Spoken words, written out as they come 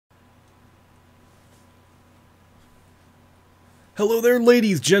Hello there,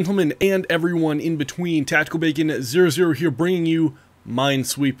 ladies, gentlemen, and everyone in between. Tactical Bacon 00 here, bringing you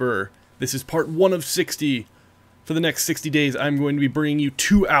Minesweeper. This is part 1 of 60. For the next 60 days, I'm going to be bringing you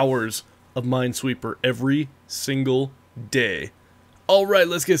 2 hours of Minesweeper every single day. Alright,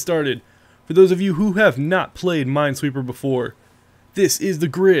 let's get started. For those of you who have not played Minesweeper before, this is the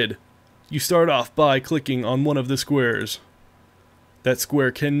grid. You start off by clicking on one of the squares. That square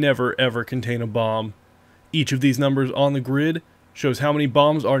can never ever contain a bomb. Each of these numbers on the grid shows how many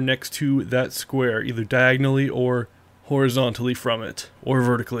bombs are next to that square, either diagonally or horizontally from it, or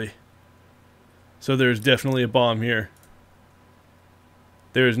vertically. So there's definitely a bomb here.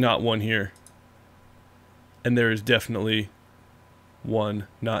 There is not one here. And there is definitely one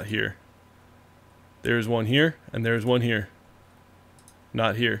not here. There is one here, and there is one here.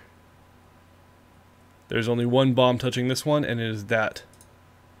 Not here. There's only one bomb touching this one, and it is that.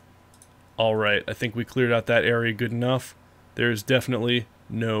 Alright, I think we cleared out that area good enough. There's definitely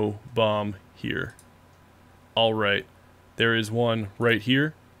no bomb here. Alright, there is one right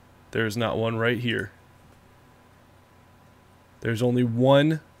here. There is not one right here. There's only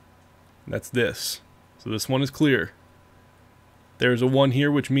one, that's this. So this one is clear. There's a one here,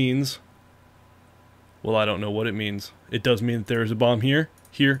 which means, well, I don't know what it means. It does mean that there is a bomb here,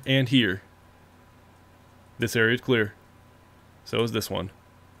 here, and here. This area is clear. So is this one.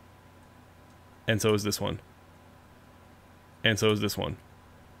 And so is this one. And so is this one.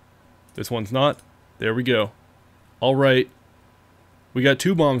 This one's not. There we go. Alright. We got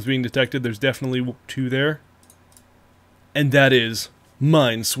 2 bombs being detected. There's definitely 2 there. And that is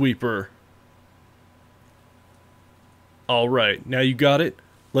Minesweeper. Alright, now you got it.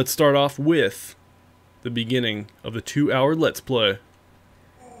 Let's start off with the beginning of the 2-hour Let's Play.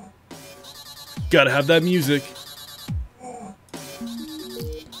 Gotta have that music.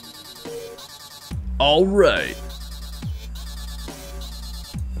 Alright.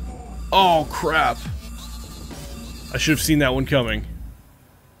 Oh, crap. I should have seen that one coming.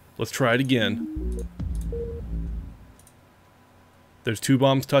 Let's try it again. There's 2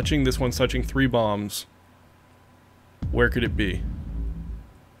 bombs touching. This one's touching 3 bombs. Where could it be?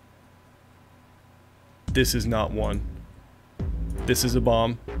 This is not one. This is a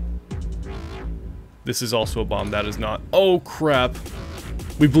bomb. This is also a bomb. That is not. Oh, crap.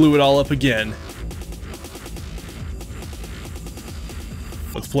 We blew it all up again.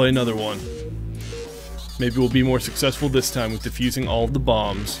 Let's play another one. Maybe we'll be more successful this time with defusing all of the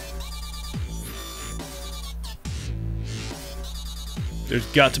bombs. There's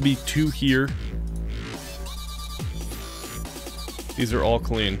got to be 2 here. These are all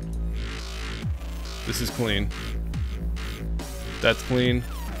clean. This is clean. That's clean.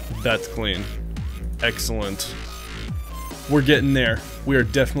 That's clean. Excellent. We're getting there. We are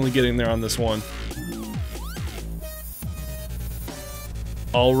definitely getting there on this one.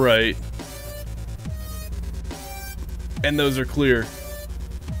 Alright. And those are clear.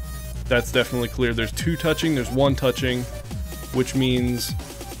 That's definitely clear. There's 2 touching, there's 1 touching, which means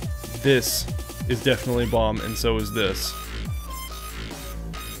this is definitely a bomb, and so is this.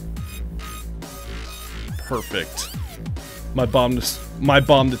 Perfect. My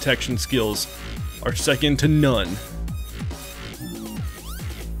bomb detection skills are second to none.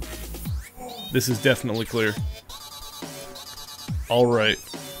 This is definitely clear. Alright.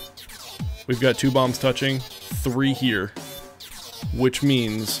 We've got 2 bombs touching, 3 here. Which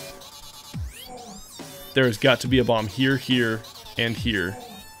means there's got to be a bomb here, here, and here.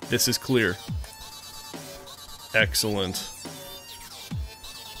 This is clear. Excellent.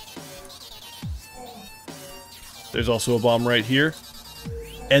 There's also a bomb right here.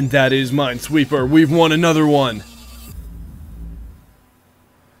 And that is Minesweeper. We've won another one!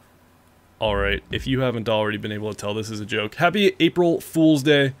 Alright, if you haven't already been able to tell, this is a joke. Happy April Fool's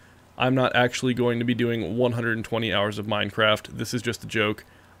Day. I'm not actually going to be doing 120 hours of Minecraft. This is just a joke.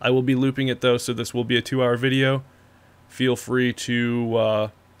 I will be looping it though, so this will be a 2-hour video. Feel free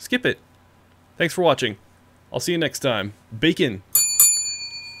to skip it. Thanks for watching. I'll see you next time. Bacon.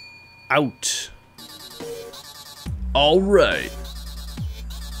 Out. Alright.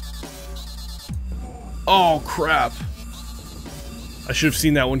 Oh, crap. I should have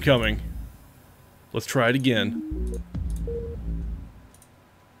seen that one coming. Let's try it again.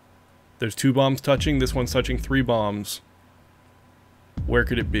 There's 2 bombs touching. This one's touching 3 bombs. Where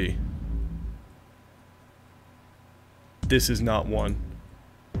could it be? This is not one.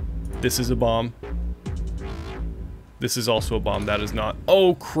 This is a bomb. This is also a bomb. That is not.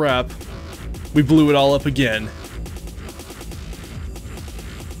 Oh, crap. We blew it all up again.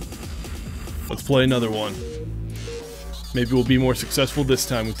 Let's play another one. Maybe we'll be more successful this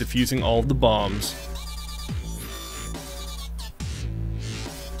time with defusing all of the bombs.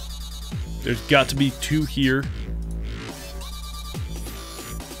 There's got to be 2 here.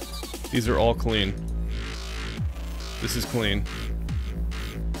 These are all clean. This is clean.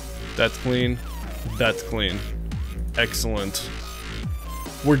 That's clean. That's clean. Excellent.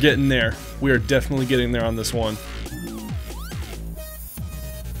 We're getting there. We are definitely getting there on this one.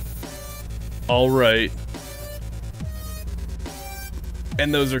 Alright.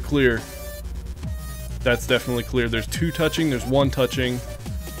 And those are clear. That's definitely clear. There's 2 touching, there's 1 touching,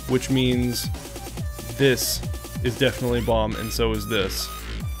 which means this is definitely a bomb, and so is this.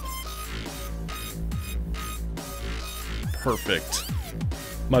 Perfect.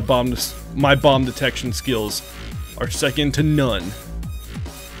 My bomb detection skills are second to none.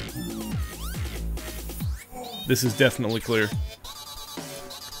 This is definitely clear.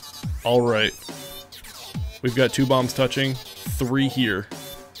 Alright. We've got 2 bombs touching, 3 here,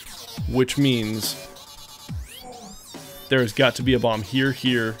 which means there's got to be a bomb here,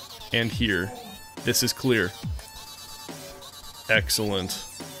 here, and here. This is clear. Excellent.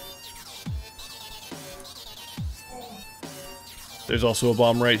 There's also a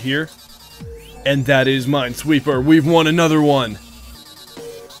bomb right here. And that is Minesweeper. We've won another one.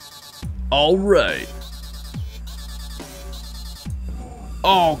 Alright.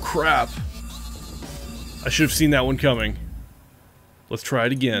 Oh, crap. I should have seen that one coming. Let's try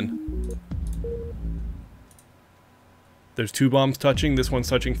it again. There's 2 bombs touching. This one's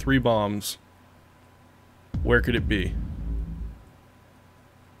touching 3 bombs. Where could it be?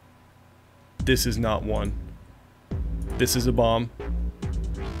 This is not one. This is a bomb.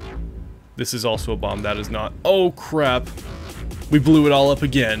 This is also a bomb. That is not. Oh, crap. We blew it all up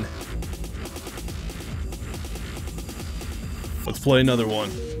again. Let's play another one.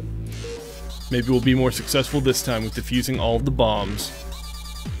 Maybe we'll be more successful this time with defusing all of the bombs.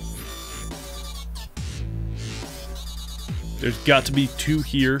 There's got to be 2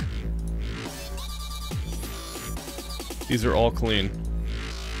 here. These are all clean.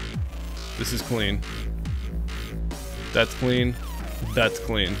 This is clean. That's clean. That's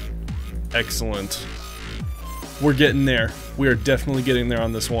clean. Excellent. We're getting there. We are definitely getting there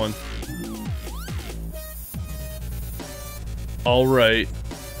on this one. Alright.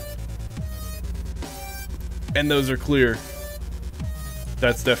 And those are clear.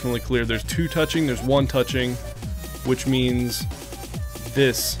 That's definitely clear. There's 2 touching, there's 1 touching, which means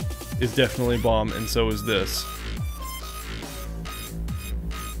this is definitely a bomb, and so is this.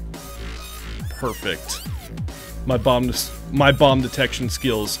 Perfect. My bomb detection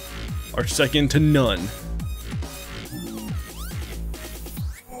skills are second to none.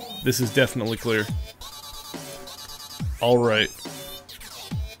 This is definitely clear. Alright.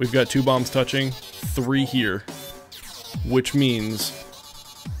 We've got 2 bombs touching, 3 here, which means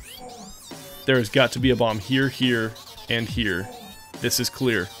there's got to be a bomb here, here, and here. This is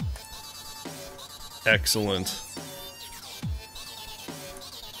clear. Excellent.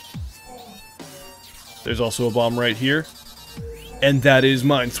 There's also a bomb right here. And that is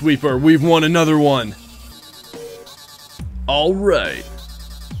Minesweeper. We've won another one. Alright.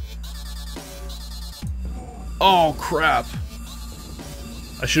 Oh, crap.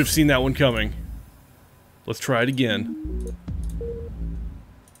 I should have seen that one coming. Let's try it again.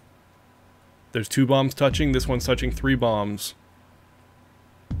 There's 2 bombs touching. This one's touching 3 bombs.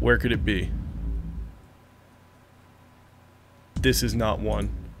 Where could it be? This is not one.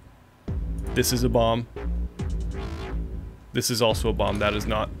 This is a bomb. This is also a bomb. That is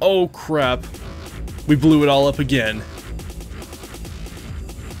not. Oh, crap. We blew it all up again.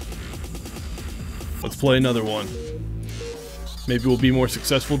 Let's play another one. Maybe we'll be more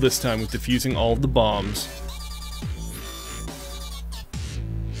successful this time with defusing all of the bombs.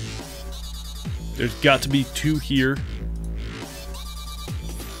 There's got to be 2 here.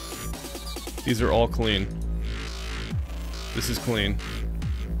 These are all clean. This is clean.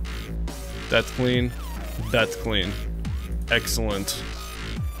 That's clean. That's clean. Excellent.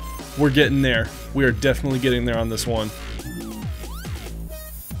 We're getting there. We are definitely getting there on this one.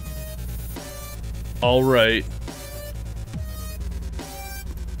 Alright.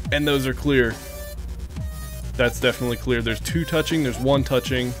 And those are clear. That's definitely clear. There's 2 touching, there's 1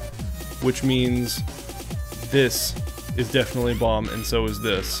 touching, which means this is definitely a bomb, and so is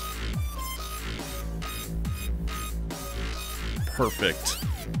this. Perfect.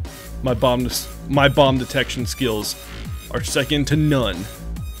 My bomb detection skills are second to none.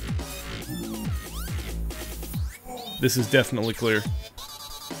 This is definitely clear.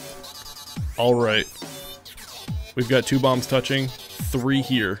 Alright. We've got 2 bombs touching, 3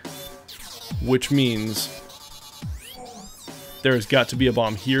 here, which means there's got to be a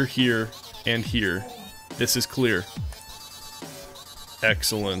bomb here, here, and here. This is clear.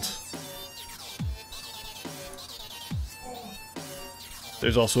 Excellent.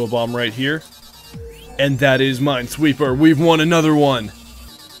 There's also a bomb right here. And that is Minesweeper. We've won another one.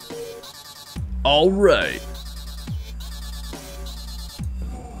 Alright.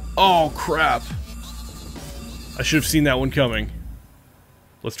 Oh, crap. I should have seen that one coming.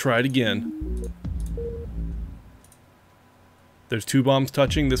 Let's try it again. There's 2 bombs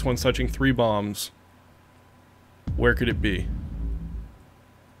touching. This one's touching 3 bombs. Where could it be?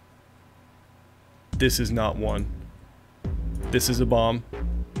 This is not one. This is a bomb.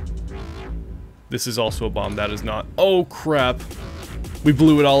 This is also a bomb. That is not. Oh, crap. We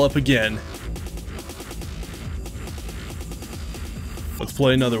blew it all up again. Let's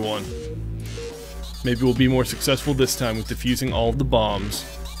play another one. Maybe we'll be more successful this time with defusing all of the bombs.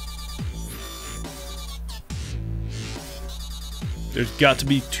 There's got to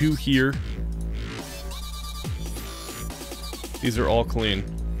be 2 here. These are all clean.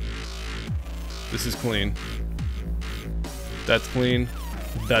 This is clean. That's clean.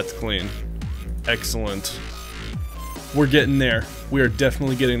 That's clean. Excellent. We're getting there. We are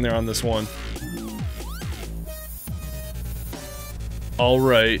definitely getting there on this one.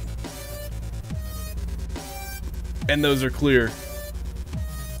 Alright. And those are clear.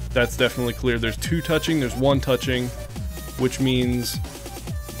 That's definitely clear. There's 2 touching, there's 1 touching, which means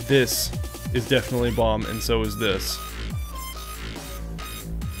this is definitely a bomb, and so is this.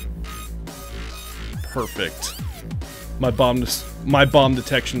 Perfect. My bomb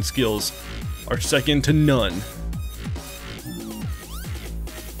detection skills are second to none.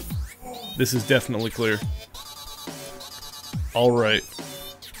 This is definitely clear. Alright.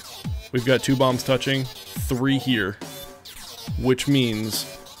 We've got 2 bombs touching, 3 here. Which means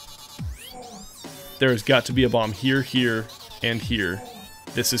there's got to be a bomb here, here, and here.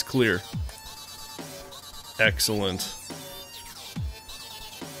 This is clear. Excellent.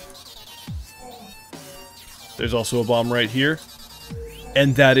 There's also a bomb right here.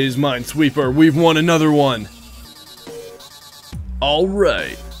 And that is Minesweeper. We've won another one.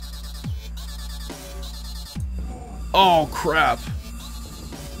 Alright. Oh, crap.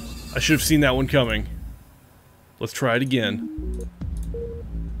 I should have seen that one coming. Let's try it again.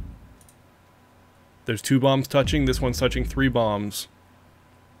 There's 2 bombs touching. This one's touching 3 bombs.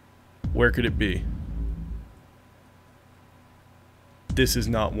 Where could it be? This is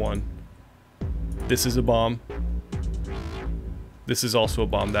not one. This is a bomb. This is also a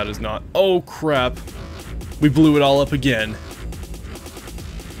bomb. That is not. Oh, crap. We blew it all up again.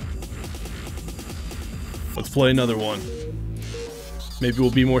 Let's play another one. Maybe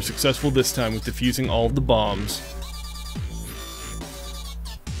we'll be more successful this time with defusing all of the bombs.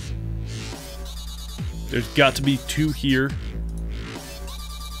 There's got to be 2 here.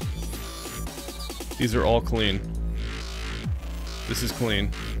 These are all clean. This is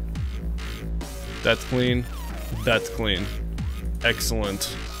clean. That's clean. That's clean.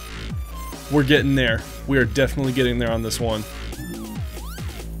 Excellent. We're getting there. We are definitely getting there on this one.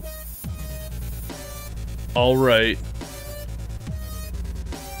 Alright.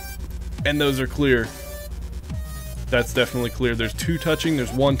 And those are clear. That's definitely clear. There's 2 touching,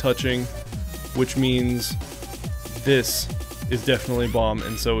 there's 1 touching, which means this is definitely a bomb,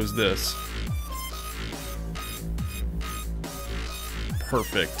 and so is this.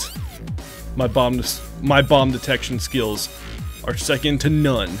 Perfect. My bomb detection skills are second to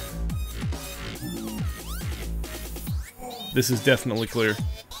none. This is definitely clear.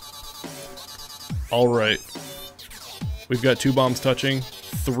 Alright. We've got 2 bombs touching,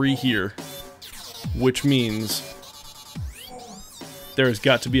 3 here. Which means there has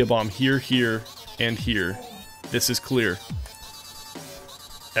got to be a bomb here, here, and here. This is clear.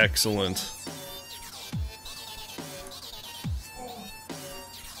 Excellent.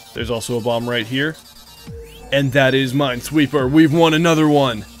 There's also a bomb right here. And that is Minesweeper. We've won another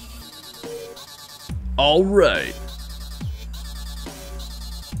one. Alright.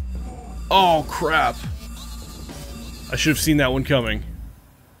 Oh, crap. I should have seen that one coming.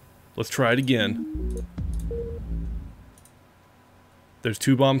 Let's try it again. There's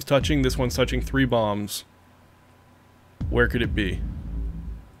 2 bombs touching. This one's touching 3 bombs. Where could it be?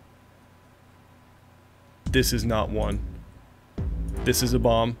 This is not one. This is a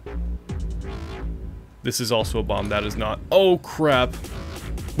bomb. This is also a bomb. That is not. Oh, crap.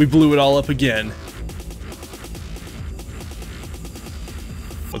 We blew it all up again.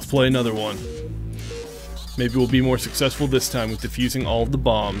 Let's play another one. Maybe we'll be more successful this time with defusing all of the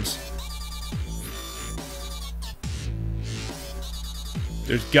bombs.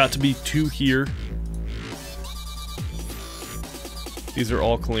 There's got to be 2 here. These are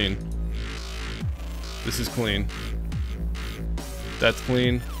all clean. This is clean. That's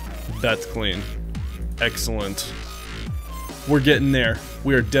clean. That's clean. Excellent. We're getting there.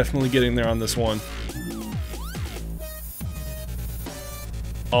 We are definitely getting there on this one.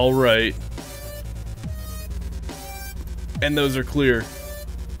 Alright. And those are clear.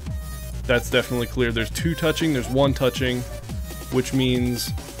 That's definitely clear. There's 2 touching, there's 1 touching, which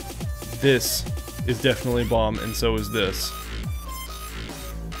means this is definitely a bomb, and so is this.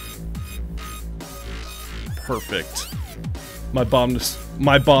 Perfect. My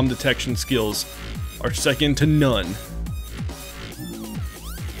bomb detection skills are second to none.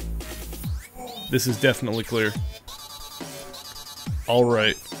 This is definitely clear.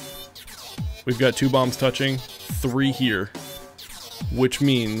 Alright. We've got 2 bombs touching, 3 here, which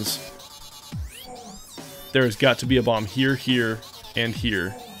means there's got to be a bomb here, here, and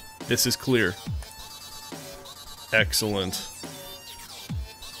here. This is clear. Excellent.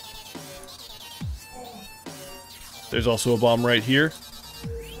 There's also a bomb right here.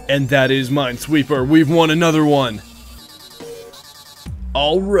 And that is Minesweeper. We've won another one.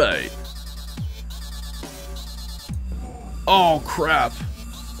 Alright. Oh, crap.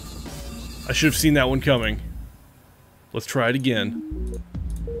 I should have seen that one coming. Let's try it again.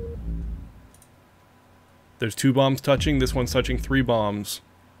 There's 2 bombs touching. This one's touching 3 bombs.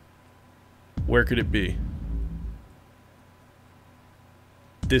 Where could it be?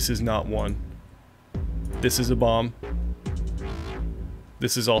 This is not one. This is a bomb.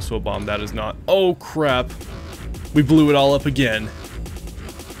 This is also a bomb. That is not. Oh, crap. We blew it all up again.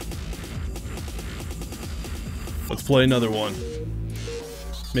 Let's play another one.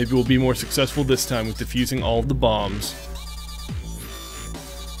 Maybe we'll be more successful this time with defusing all of the bombs.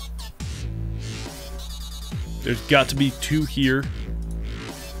 There's got to be 2 here.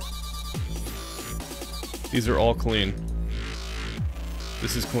 These are all clean.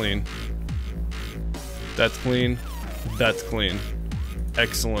 This is clean. That's clean. That's clean.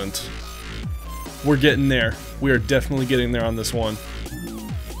 Excellent. We're getting there. We are definitely getting there on this one.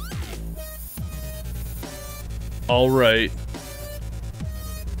 Alright.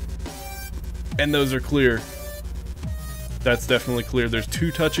 And those are clear. That's definitely clear. There's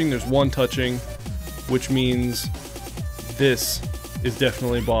 2 touching, there's 1 touching, which means this is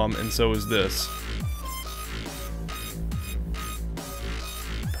definitely a bomb, and so is this.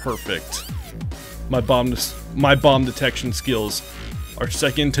 Perfect. My bomb detection skills are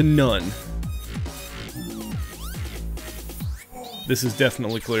second to none. This is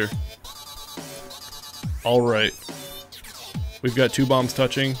definitely clear. Alright. We've got 2 bombs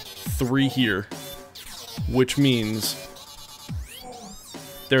touching, 3 here, which means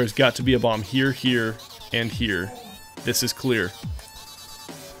there's got to be a bomb here, here, and here. This is clear.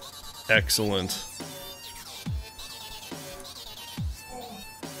 Excellent.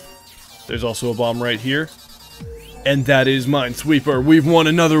 There's also a bomb right here. And that is Minesweeper. We've won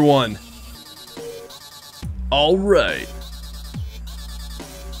another one. Alright.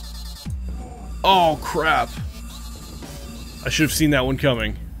 Oh, crap. I should have seen that one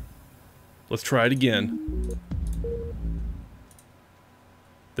coming. Let's try it again.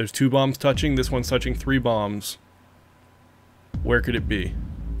 There's 2 bombs touching. This one's touching 3 bombs. Where could it be?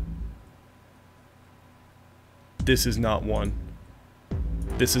 This is not one.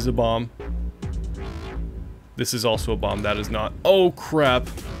 This is a bomb. This is also a bomb. That is not. Oh, crap.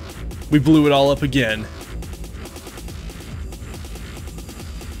 We blew it all up again.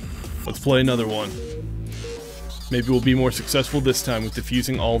 Let's play another one. Maybe we'll be more successful this time with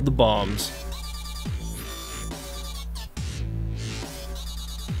defusing all of the bombs.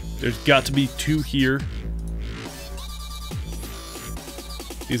 There's got to be 2 here.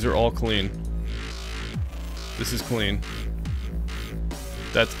 These are all clean. This is clean.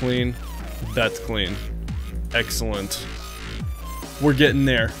 That's clean. That's clean. Excellent. We're getting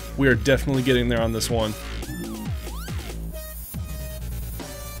there. We are definitely getting there on this one.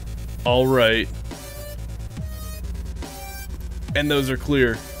 Alright. And those are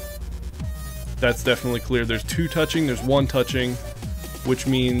clear. That's definitely clear. There's 2 touching, there's 1 touching, which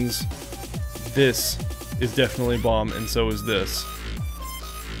means this is definitely a bomb, and so is this.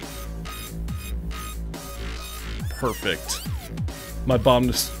 Perfect. My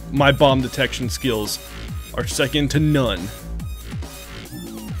bomb detection skills are second to none.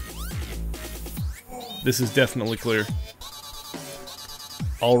 This is definitely clear.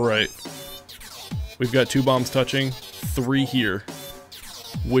 Alright. We've got 2 bombs touching, 3 here,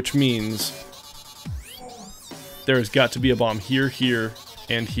 which means there's got to be a bomb here, here,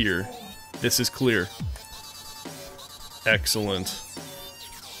 and here. This is clear. Excellent.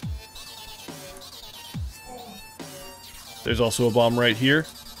 There's also a bomb right here.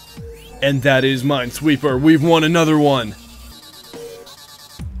 And that is Minesweeper. We've won another one.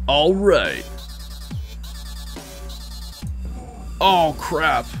 Alright. Oh,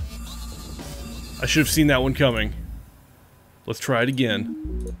 crap. I should have seen that one coming. Let's try it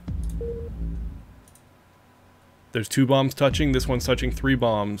again. There's 2 bombs touching. This one's touching 3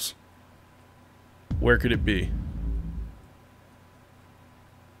 bombs. Where could it be?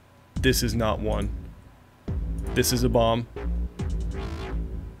 This is not one. This is a bomb.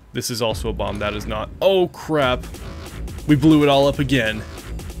 This is also a bomb. That is not. Oh, crap. We blew it all up again.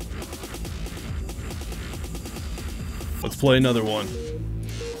 Let's play another one.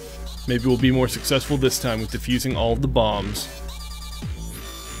 Maybe we'll be more successful this time with defusing all of the bombs.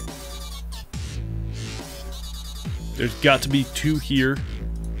 There's got to be 2 here.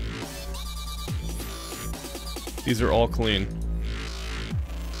 These are all clean.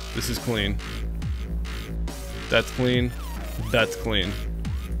 This is clean. That's clean. That's clean.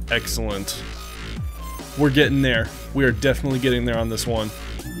 Excellent. We're getting there. We are definitely getting there on this one.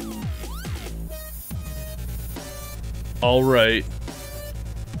 Alright.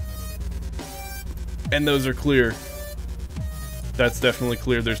 And those are clear. That's definitely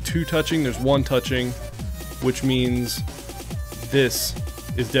clear. There's 2 touching, there's 1 touching, which means this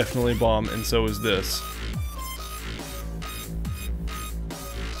is definitely a bomb, and so is this.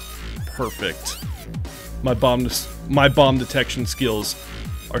 Perfect. My bomb detection skills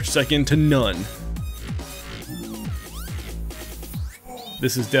are second to none.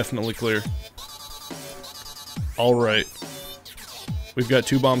 This is definitely clear. Alright. We've got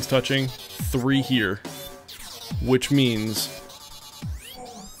 2 bombs touching, 3 here. Which means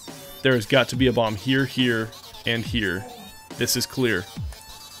there's got to be a bomb here, here, and here. This is clear.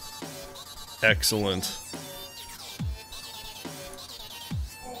 Excellent.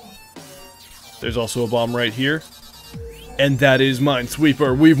 There's also a bomb right here. And that is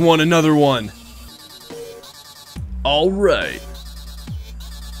Minesweeper. We've won another one. Alright.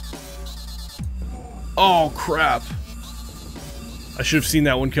 Oh, crap. I should have seen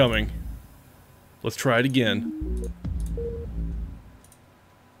that one coming. Let's try it again.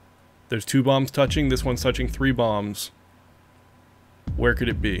 There's 2 bombs touching. This one's touching 3 bombs. Where could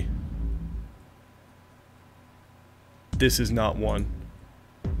it be? This is not one.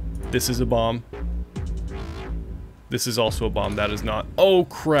 This is a bomb. This is also a bomb. That is not. Oh,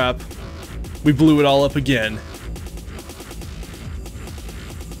 crap. We blew it all up again.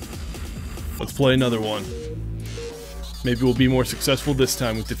 Let's play another one. Maybe we'll be more successful this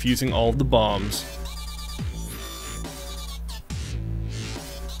time with defusing all of the bombs.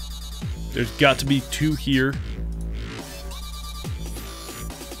 There's got to be 2 here.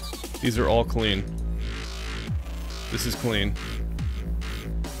 These are all clean. This is clean.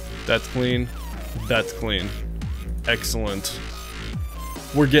 That's clean. That's clean. Excellent.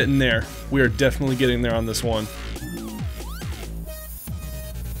 We're getting there. We are definitely getting there on this one.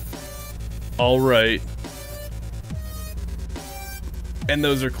 Alright. And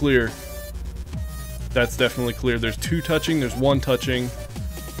those are clear. That's definitely clear. There's 2 touching, there's 1 touching,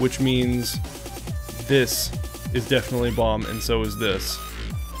 which means this is definitely a bomb, and so is this.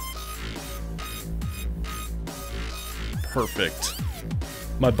 Perfect.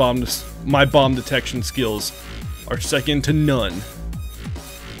 My bomb detection skills are second to none.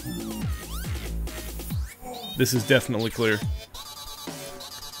 This is definitely clear.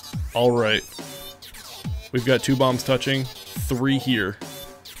 Alright. We've got 2 bombs touching, 3 here.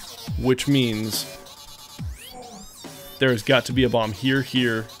 Which means there's got to be a bomb here,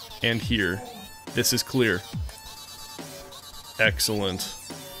 here, and here. This is clear. Excellent.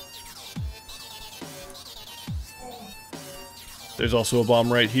 There's also a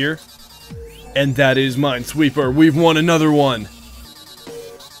bomb right here. And that is Minesweeper. We've won another one.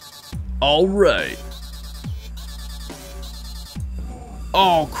 Alright.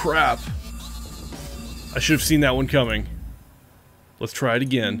 Oh, crap. I should have seen that one coming. Let's try it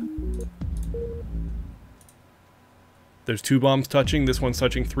again. There's 2 bombs touching. This one's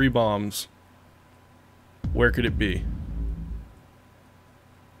touching 3 bombs. Where could it be?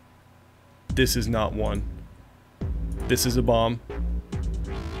 This is not one. This is a bomb.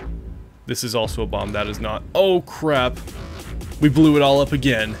 This is also a bomb. That is not. Oh, crap. We blew it all up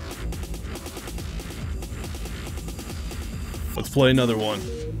again. Let's play another one.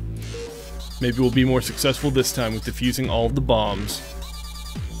 Maybe we'll be more successful this time with defusing all of the bombs.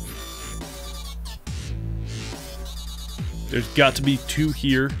 There's got to be 2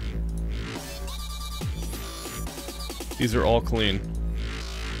 here. These are all clean.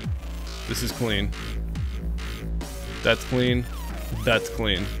 This is clean. That's clean. That's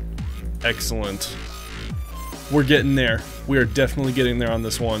clean. Excellent. We're getting there. We are definitely getting there on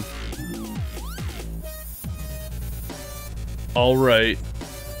this one. Alright.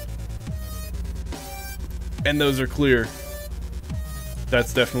 And those are clear.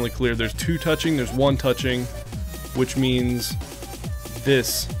 That's definitely clear. There's 2 touching, there's 1 touching, which means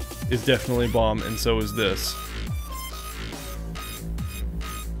this is definitely a bomb, and so is this.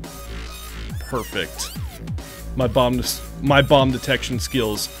 Perfect. My bomb detection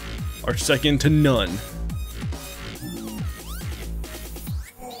skills are second to none.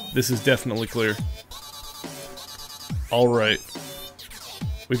 This is definitely clear. Alright.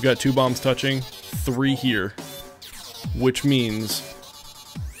 We've got 2 bombs touching, 3 here. Which means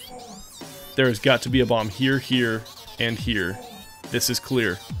there has got to be a bomb here, here, and here. This is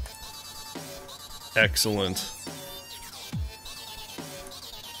clear. Excellent.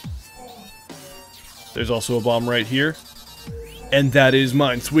 There's also a bomb right here. And that is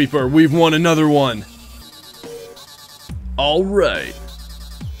Minesweeper. We've won another one. Alright.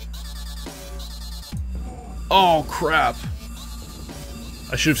 Oh, crap.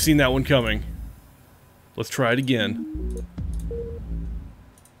 I should have seen that one coming. Let's try it again.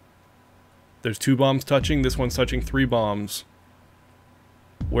 There's 2 bombs touching. This one's touching 3 bombs.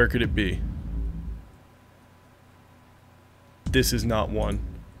 Where could it be? This is not one.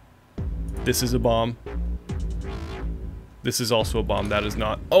 This is a bomb. This is also a bomb. That is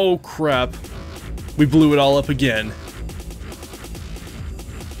not. Oh, crap. We blew it all up again.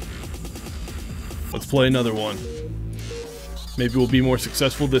 Let's play another one. Maybe we'll be more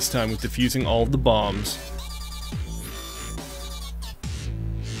successful this time with defusing all of the bombs.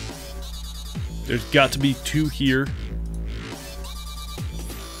 There's got to be 2 here.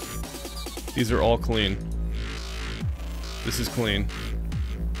 These are all clean. This is clean.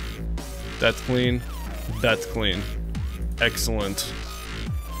 That's clean. That's clean. Excellent.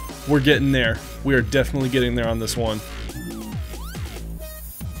 We're getting there. We are definitely getting there on this one.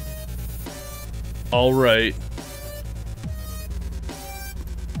 Alright.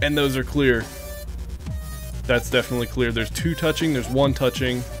 And those are clear. That's definitely clear. There's 2 touching, there's 1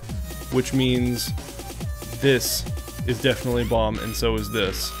 touching, which means this is definitely a bomb, and so is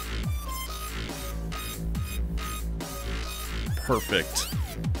this. Perfect.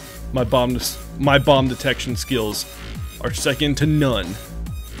 My bomb detection skills are second to none.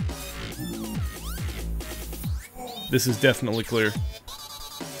 This is definitely clear.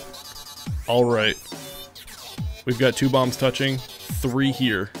 Alright. We've got 2 bombs touching, 3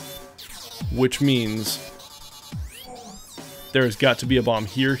 here. Which means there has got to be a bomb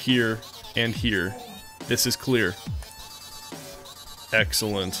here, here, and here. This is clear.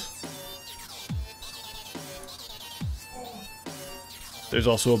 Excellent. There's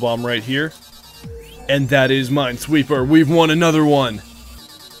also a bomb right here. And that is Minesweeper. We've won another one.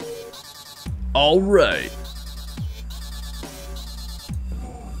 Alright.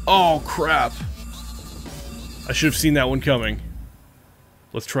 Oh, crap. I should have seen that one coming.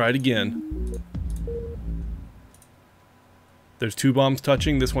 Let's try it again. There's 2 bombs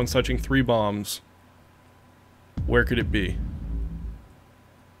touching. This one's touching 3 bombs. Where could it be?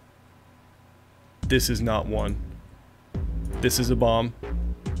 This is not one. This is a bomb.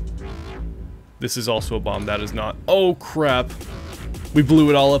 This is also a bomb. That is not. Oh, crap. We blew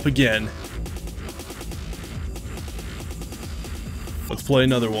it all up again. Let's play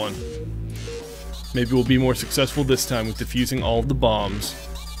another one. Maybe we'll be more successful this time with defusing all of the bombs.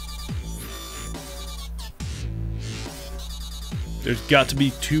 There's got to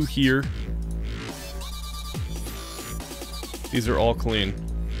be 2 here. These are all clean.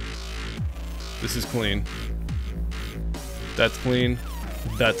 This is clean. That's clean.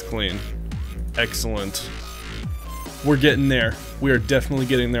 That's clean. Excellent. We're getting there. We are definitely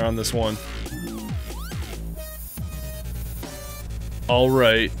getting there on this one.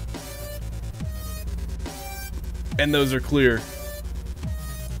 Alright. And those are clear.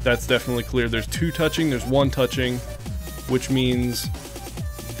 That's definitely clear. There's 2 touching, there's 1 touching, which means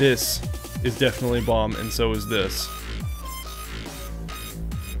this is definitely a bomb, and so is this.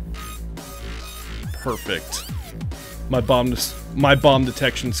 Perfect. My bomb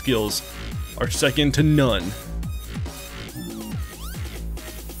detection skills are second to none.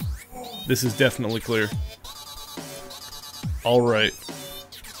 This is definitely clear. Alright.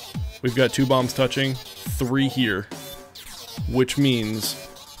 We've got 2 bombs touching, 3 here. Which means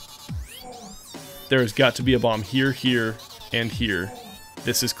there has got to be a bomb here, here, and here.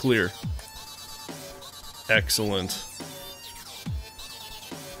 This is clear. Excellent.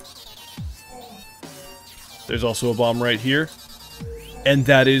 There's also a bomb right here. And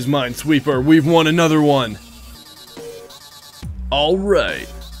that is Minesweeper. We've won another one.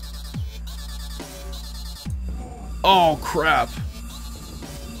 Alright. Oh, crap.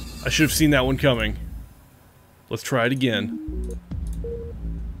 I should have seen that one coming. Let's try it again.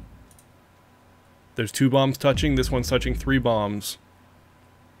 There's 2 bombs touching. This one's touching 3 bombs.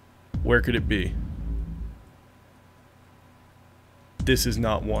 Where could it be? This is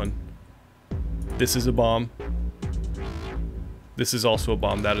not one. This is a bomb. This is also a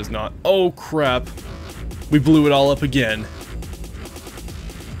bomb. That is not. Oh, crap. We blew it all up again.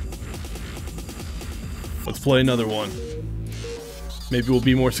 Let's play another one. Maybe we'll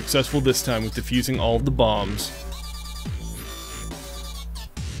be more successful this time with defusing all of the bombs.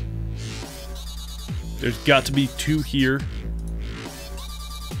 There's got to be 2 here.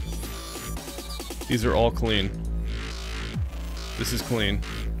 These are all clean. This is clean.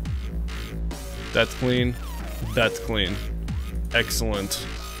 That's clean. That's clean. Excellent.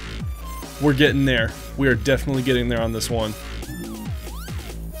 We're getting there. We are definitely getting there on this one.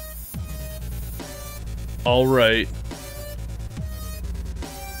 Alright.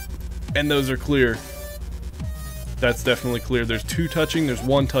 And those are clear. That's definitely clear. There's 2 touching, there's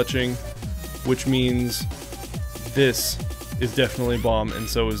 1 touching, which means this is definitely a bomb, and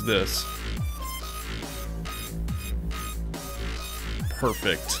so is this.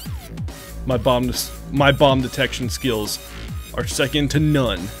 Perfect. My bomb detection skills are second to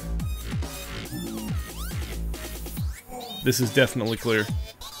none. This is definitely clear.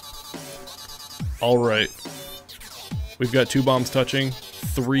 Alright. We've got 2 bombs touching,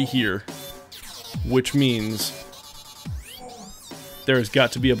 3 here. Which means there has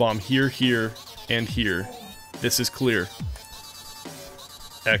got to be a bomb here, here, and here. This is clear.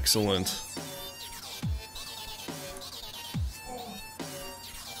 Excellent.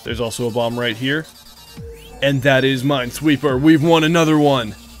 There's also a bomb right here. And that is Minesweeper. We've won another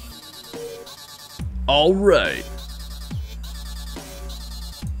one. Alright.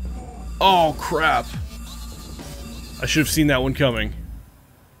 Oh, crap. I should have seen that one coming.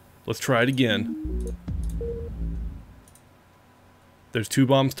 Let's try it again. There's 2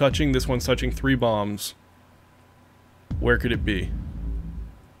 bombs touching. This one's touching 3 bombs. Where could it be?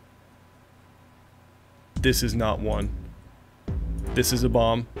 This is not one. This is a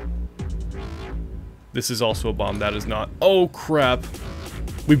bomb. This is also a bomb. That is not. Oh, crap.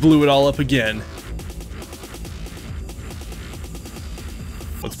 We blew it all up again.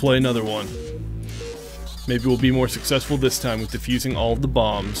 Let's play another one. Maybe we'll be more successful this time with defusing all of the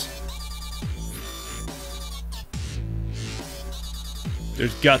bombs.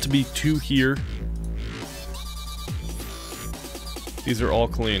 There's got to be 2 here. These are all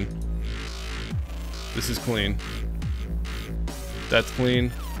clean. This is clean. That's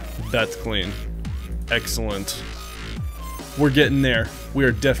clean. That's clean. Excellent. We're getting there. We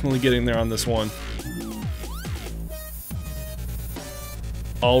are definitely getting there on this one.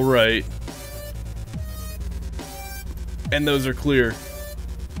 Alright. And those are clear.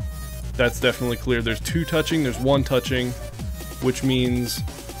 That's definitely clear. There's 2 touching, there's 1 touching, which means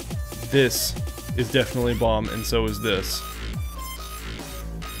this is definitely a bomb, and so is this.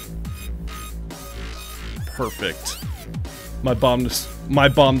 Perfect. My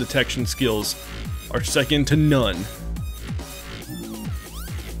bomb detection skills are second to none.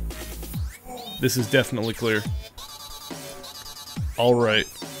 This is definitely clear. Alright.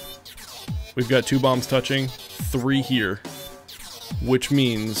 We've got 2 bombs touching, 3 here. Which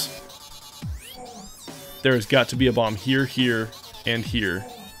means there has got to be a bomb here, here, and here.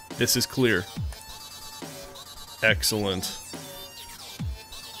 This is clear. Excellent.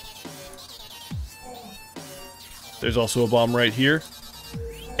 There's also a bomb right here.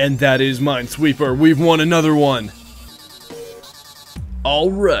 And that is Minesweeper. We've won another one.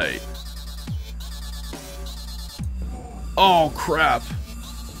 Alright. Oh, crap.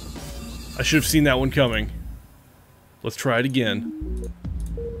 I should have seen that one coming. Let's try it again.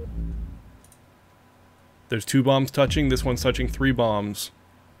 There's 2 bombs touching. This one's touching 3 bombs.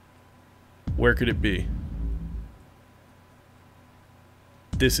 Where could it be?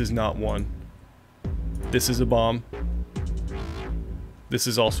 This is not one. This is a bomb. This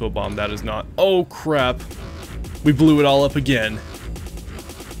is also a bomb. That is not. Oh, crap. We blew it all up again.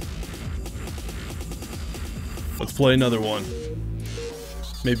 Let's play another one.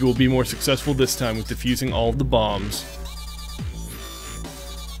 Maybe we'll be more successful this time with defusing all of the bombs.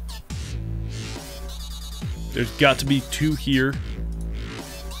 There's got to be 2 here.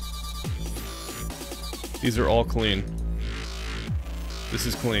 These are all clean. This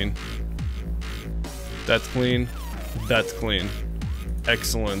is clean. That's clean. That's clean.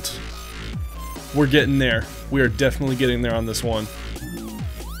 Excellent. We're getting there. We are definitely getting there on this one.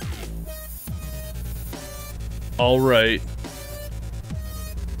 Alright.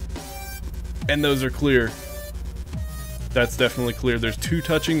 And those are clear. That's definitely clear. There's 2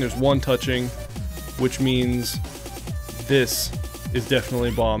 touching, there's 1 touching, which means this is definitely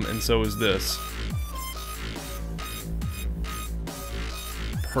a bomb, and so is this.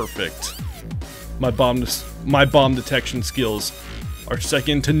 Perfect. My bomb detection skills are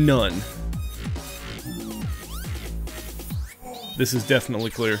second to none. This is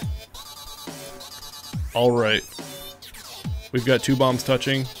definitely clear. Alright. We've got 2 bombs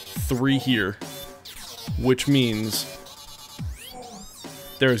touching, 3 here. Which means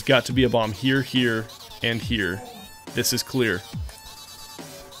there's got to be a bomb here, here, and here. This is clear.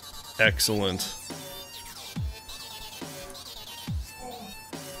 Excellent.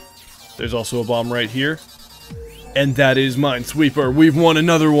 There's also a bomb right here. And that is Minesweeper. We've won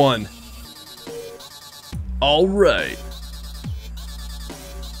another one. Alright.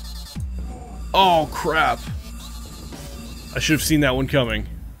 Oh, crap. I should have seen that one coming.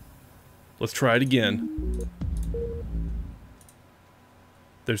 Let's try it again.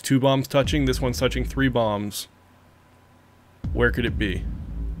 There's 2 bombs touching. This one's touching 3 bombs. Where could it be?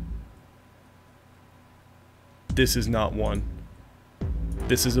 This is not one.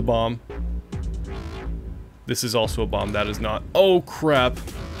 This is a bomb. This is also a bomb. That is not. Oh, crap.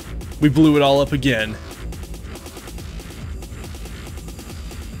 We blew it all up again.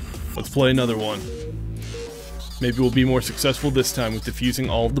 Let's play another one. Maybe we'll be more successful this time with defusing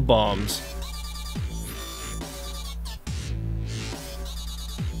all of the bombs.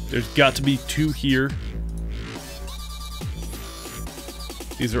 There's got to be 2 here.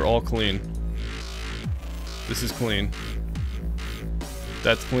 These are all clean. This is clean.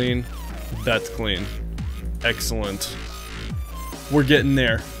 That's clean. That's clean. Excellent. We're getting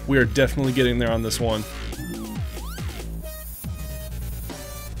there. We are definitely getting there on this one.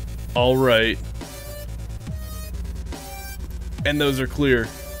 Alright. And those are clear.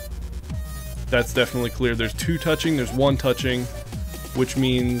 That's definitely clear. There's 2 touching, there's 1 touching, which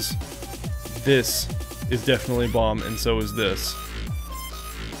means this is definitely a bomb, and so is this.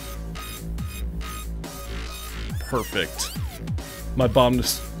 Perfect. My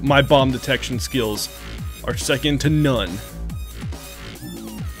bomb detection skills are second to none.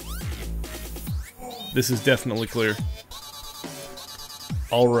 This is definitely clear.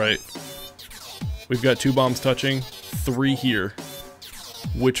 Alright. We've got 2 bombs touching, 3 here.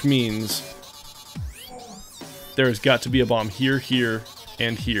 Which means there's got to be a bomb here, here,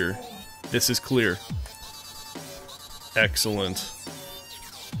 and here. This is clear. Excellent.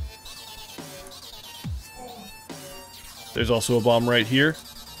 There's also a bomb right here.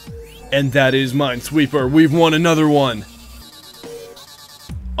 And that is Minesweeper. We've won another one.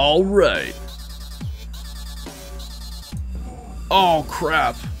 Alright. Oh,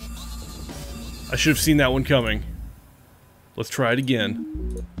 crap. I should have seen that one coming. Let's try it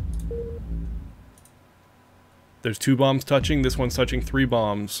again. There's 2 bombs touching. This one's touching 3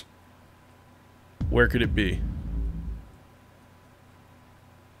 bombs. Where could it be?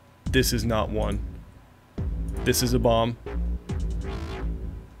 This is not one. This is a bomb.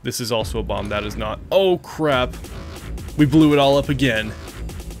 This is also a bomb. That is not. Oh, crap. We blew it all up again.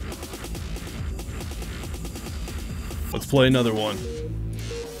 Let's play another one.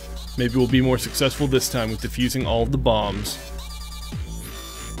 Maybe we'll be more successful this time with defusing all of the bombs.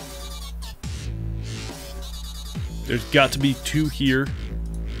 There's got to be 2 here.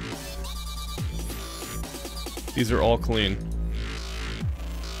 These are all clean.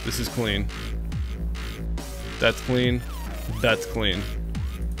 This is clean. That's clean. That's clean.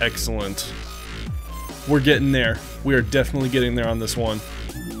 Excellent. We're getting there. We are definitely getting there on this one.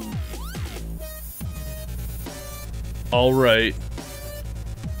 Alright.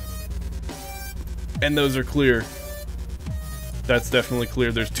 And those are clear. That's definitely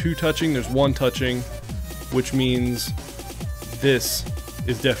clear. There's 2 touching, there's 1 touching, which means this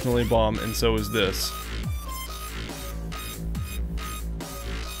is definitely a bomb, and so is this.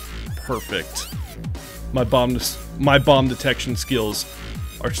 Perfect. My bomb detection skills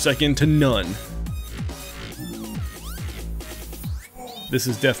are second to none. This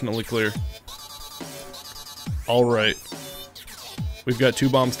is definitely clear. Alright. We've got 2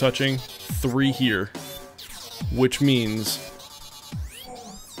 bombs touching, 3 here. Which means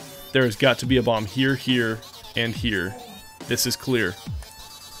there's got to be a bomb here, here, and here. This is clear.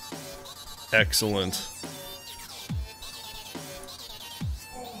 Excellent.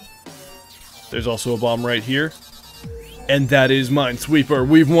 There's also a bomb right here. And that is Minesweeper.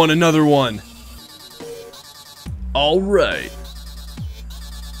 We've won another one. Alright.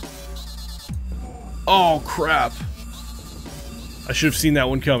 Oh, crap. I should have seen that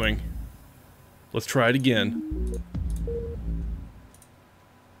one coming. Let's try it again.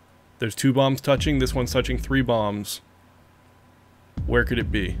 There's 2 bombs touching. This one's touching 3 bombs. Where could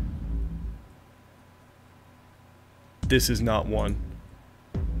it be? This is not one.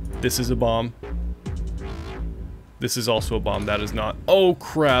 This is a bomb. This is also a bomb. That is not. Oh,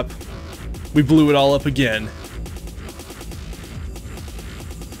 crap. We blew it all up again.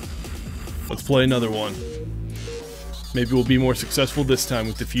 Let's play another one. Maybe we'll be more successful this time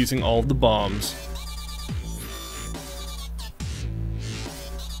with defusing all of the bombs.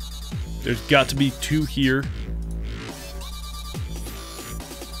 There's got to be 2 here.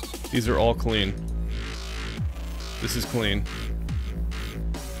 These are all clean. This is clean.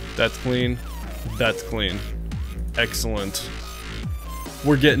 That's clean. That's clean. Excellent.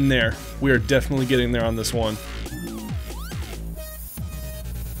 We're getting there. We are definitely getting there on this one.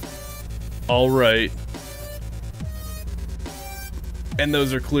 Alright. And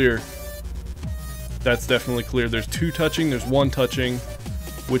those are clear. That's definitely clear. There's 2 touching, there's 1 touching,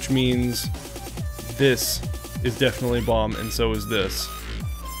 which means this is definitely a bomb, and so is this.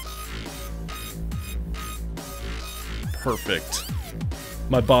 Perfect.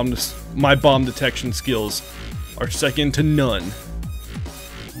 My bomb detection skills are second to none.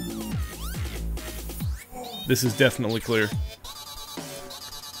 This is definitely clear.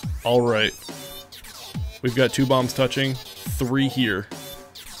 Alright. We've got 2 bombs touching, 3 here.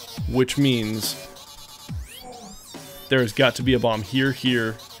 Which means there's got to be a bomb here,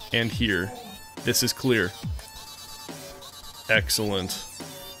 here, and here. This is clear. Excellent.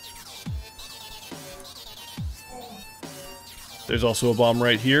 There's also a bomb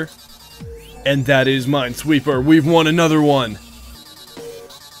right here. And that is Minesweeper. We've won another one.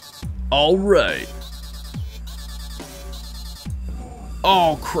 Alright.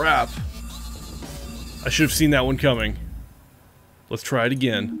 Oh, crap. I should have seen that one coming. Let's try it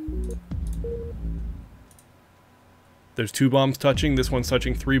again. There's 2 bombs touching. This one's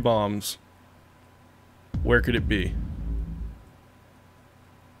touching 3 bombs. Where could it be?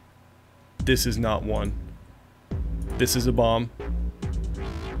 This is not one. This is a bomb.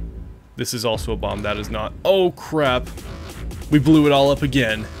 This is also a bomb. That is not. Oh, crap. We blew it all up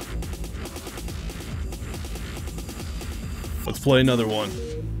again. Let's play another one.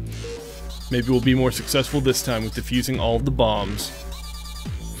 Maybe we'll be more successful this time with defusing all of the bombs.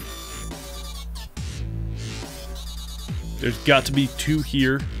 There's got to be 2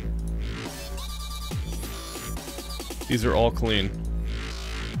 here. These are all clean.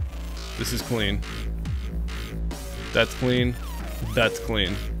 This is clean. That's clean. That's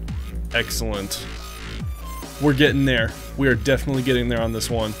clean. Excellent. We're getting there. We are definitely getting there on this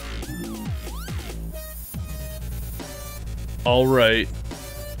one. Alright.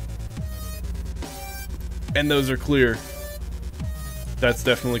 And those are clear. That's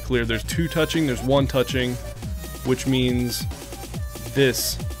definitely clear. There's 2 touching, there's 1 touching, which means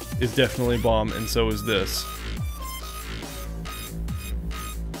this is definitely a bomb, and so is this.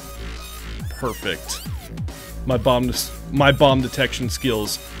 Perfect. My bomb detection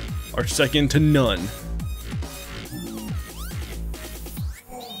skills are second to none.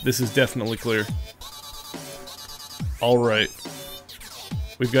 This is definitely clear. Alright.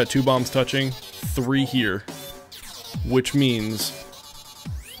 We've got 2 bombs touching, 3 here. Which means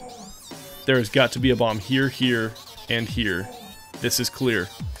there's got to be a bomb here, here, and here. This is clear.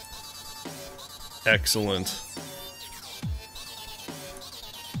 Excellent.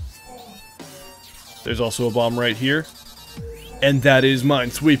 There's also a bomb right here. And that is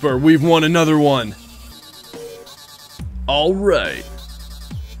Minesweeper. We've won another one. Alright.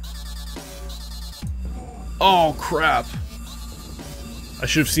 Oh, crap. I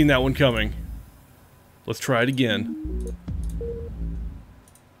should have seen that one coming. Let's try it again.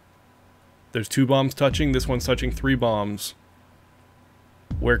 There's 2 bombs touching. This one's touching 3 bombs.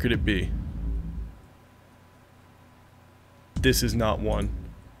 Where could it be? This is not one.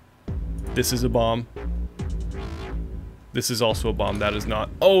 This is a bomb. This is also a bomb. That is not.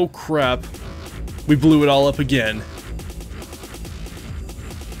 Oh, crap. We blew it all up again.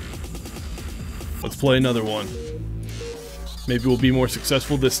 Let's play another one. Maybe we'll be more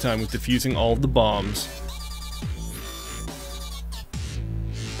successful this time with defusing all of the bombs.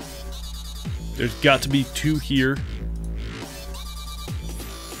 There's got to be 2 here.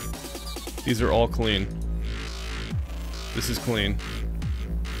 These are all clean. This is clean.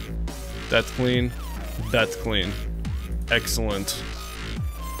 That's clean. That's clean. Excellent.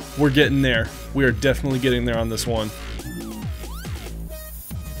 We're getting there. We are definitely getting there on this one.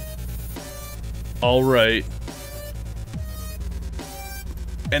 Alright.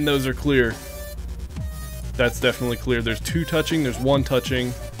 And those are clear. That's definitely clear. There's 2 touching, there's 1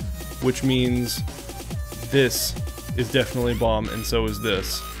 touching, which means this is definitely a bomb, and so is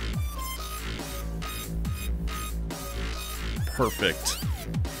this. Perfect.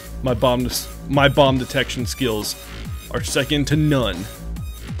 My bomb detection skills are second to none.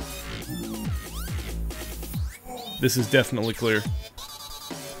 This is definitely clear.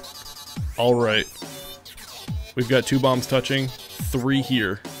 Alright. We've got 2 bombs touching, 3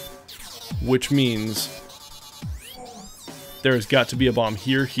 here. Which means there's got to be a bomb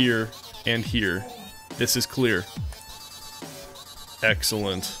here, here, and here. This is clear.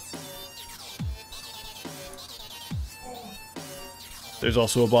 Excellent. There's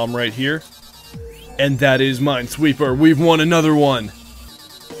also a bomb right here. And that is Minesweeper. We've won another one.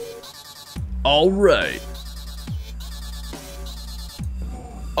 Alright.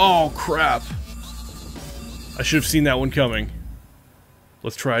 Oh, crap. I should have seen that one coming.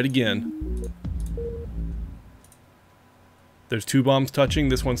 Let's try it again. There's 2 bombs touching.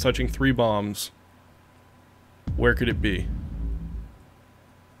 This one's touching 3 bombs. Where could it be?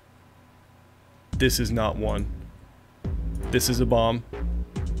 This is not one. This is a bomb.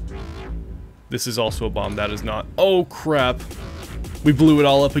 This is also a bomb. That is not. Oh, crap. We blew it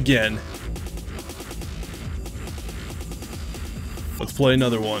all up again. Let's play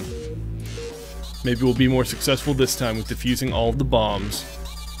another one. Maybe we'll be more successful this time with defusing all of the bombs.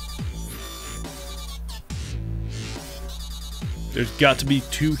 There's got to be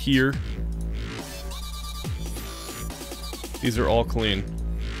 2 here. These are all clean.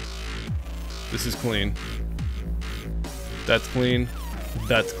 This is clean. That's clean.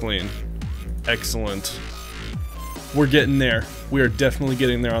 That's clean. Excellent. We're getting there. We are definitely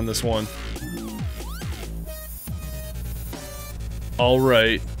getting there on this one.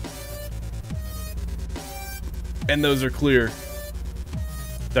 Alright. And those are clear.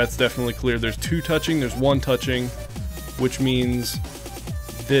 That's definitely clear. There's 2 touching, there's 1 touching, which means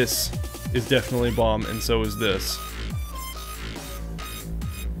this is definitely a bomb, and so is this.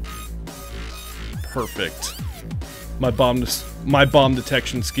 Perfect. My bomb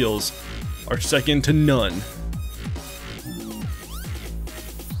detection skills are second to none.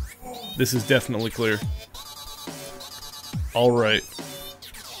 This is definitely clear. Alright.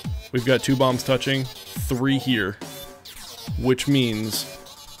 We've got 2 bombs touching, 3 here. Which means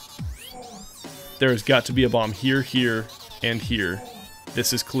there's got to be a bomb here, here, and here.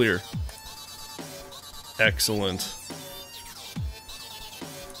 This is clear. Excellent.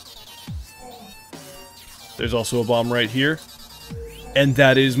 There's also a bomb right here. And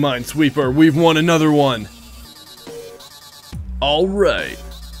that is Minesweeper. We've won another one. Alright.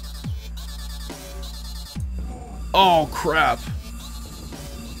 Oh, crap.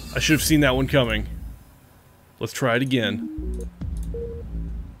 I should have seen that one coming. Let's try it again.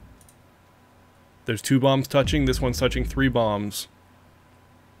 There's 2 bombs touching. This one's touching 3 bombs.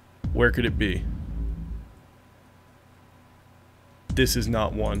 Where could it be? This is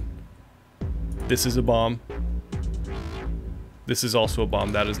not one. This is a bomb. This is also a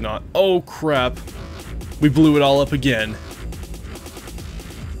bomb. That is not. Oh, crap. We blew it all up again.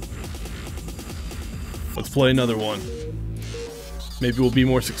 Let's play another one. Maybe we'll be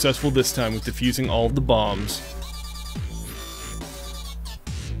more successful this time with defusing all of the bombs.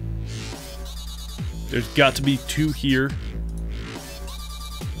 There's got to be 2 here.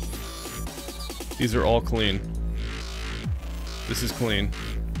 These are all clean. This is clean.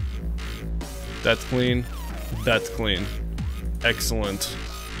 That's clean. That's clean. Excellent.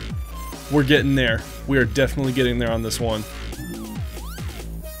 We're getting there. We are definitely getting there on this one.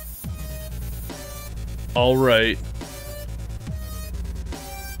 Alright.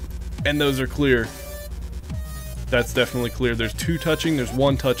 And those are clear. That's definitely clear. There's 2 touching, there's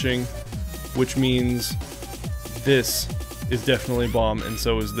 1 touching, which means this is definitely a bomb, and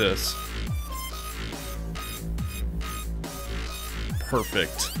so is this.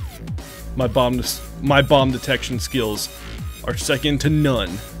 Perfect. My bomb detection skills are second to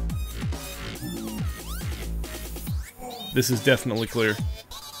none. This is definitely clear.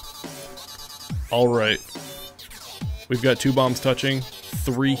 Alright. We've got 2 bombs touching,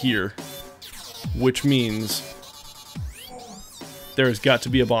 3 here. Which means there's got to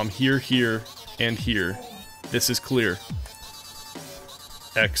be a bomb here, here, and here. This is clear.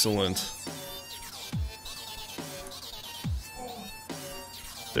 Excellent.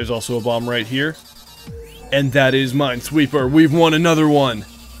 There's also a bomb right here. And that is Minesweeper. We've won another one.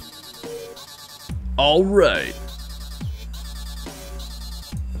 Alright.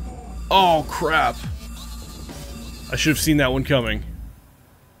 Oh, crap. I should have seen that one coming.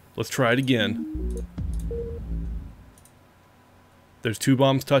 Let's try it again. There's 2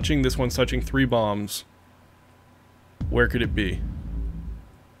 bombs touching. This one's touching 3 bombs. Where could it be?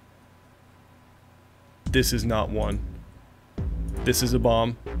 This is not one. This is a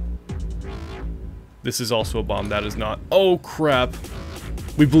bomb. This is also a bomb. That is not. Oh, crap.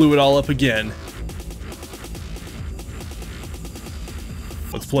 We blew it all up again.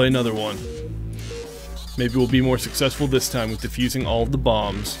 Let's play another one. Maybe we'll be more successful this time with defusing all of the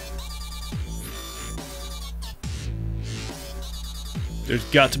bombs. There's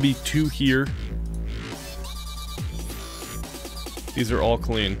got to be 2 here. These are all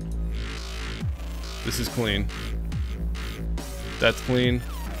clean. This is clean. That's clean.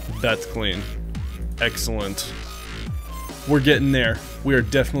 That's clean. Excellent. We're getting there. We are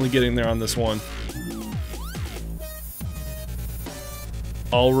definitely getting there on this one.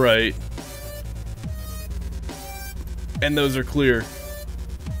 Alright. And those are clear.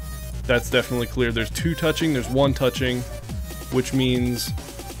 That's definitely clear. There's 2 touching, there's 1 touching, which means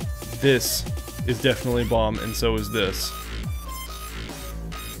this is definitely a bomb, and so is this.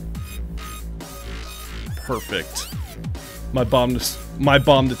 Perfect. My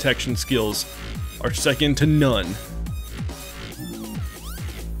bomb detection skills are second to none.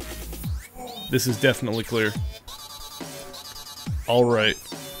 This is definitely clear. Alright.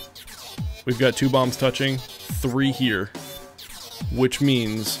 We've got 2 bombs touching, 3 here, which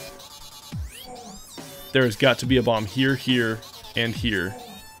means there's got to be a bomb here, here, and here.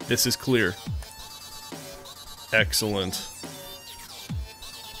 This is clear. Excellent.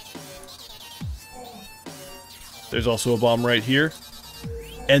 There's also a bomb right here.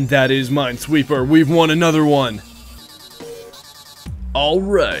 And that is Minesweeper. We've won another one.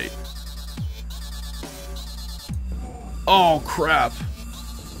 Alright. Oh, crap.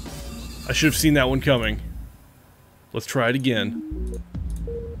 I should have seen that one coming. Let's try it again.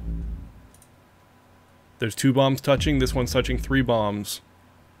 There's 2 bombs touching. This one's touching 3 bombs.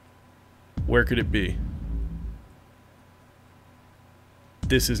 Where could it be?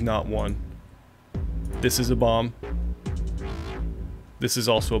 This is not one. This is a bomb. This is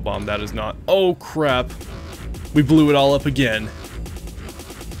also a bomb. That is not. Oh, crap. We blew it all up again.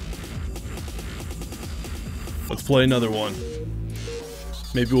 Let's play another one.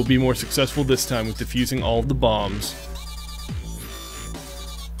 Maybe we'll be more successful this time with defusing all of the bombs.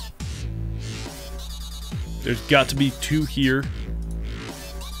 There's got to be 2 here.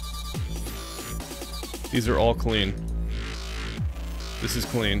 These are all clean. This is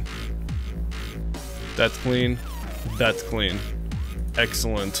clean. That's clean. That's clean.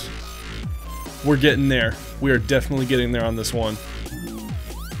 Excellent. We're getting there. We are definitely getting there on this one.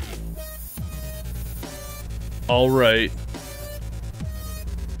 Alright.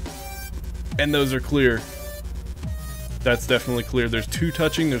 And those are clear. That's definitely clear. There's 2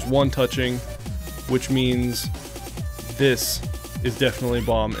 touching, there's 1 touching, which means this is definitely a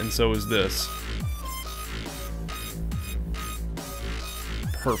bomb, and so is this.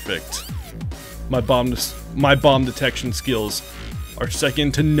 Perfect. My bomb detection skills are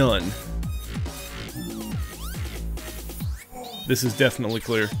second to none. This is definitely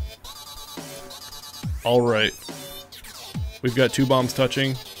clear. Alright. We've got 2 bombs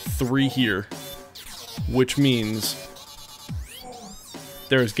touching, 3 here, which means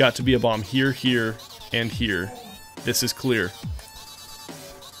there's got to be a bomb here, here, and here. This is clear.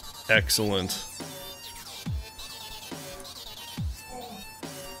 Excellent.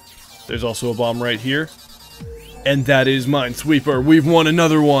 There's also a bomb right here. And that is Minesweeper. We've won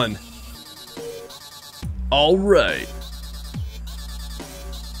another one. Alright.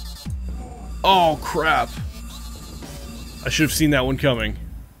 Oh, crap. I should have seen that one coming.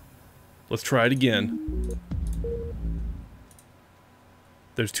 Let's try it again.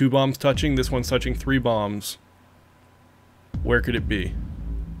 There's 2 bombs touching. This one's touching 3 bombs. Where could it be?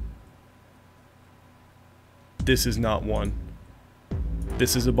 This is not one.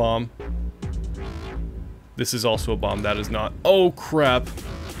 This is a bomb. This is also a bomb. That is not. Oh, crap.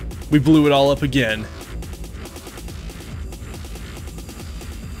 We blew it all up again.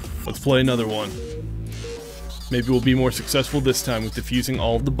 Let's play another one. Maybe we'll be more successful this time with defusing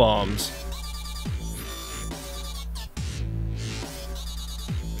all of the bombs.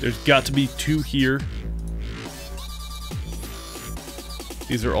 There's got to be 2 here.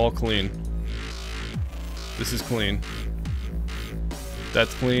 These are all clean. This is clean.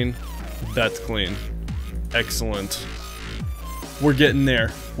 That's clean. That's clean. Excellent. We're getting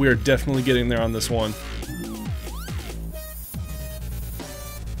there. We are definitely getting there on this one.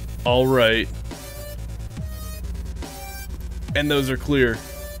 Alright. And those are clear.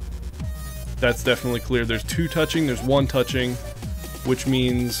 That's definitely clear. There's 2 touching, there's 1 touching, which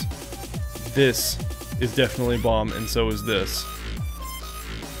means this is definitely a bomb, and so is this.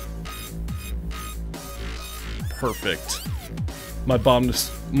 Perfect. My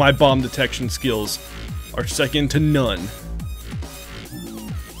bomb detection skills are second to none.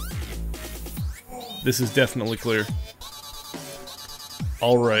 This is definitely clear.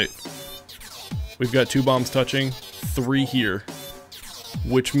 Alright. We've got 2 bombs touching, 3 here,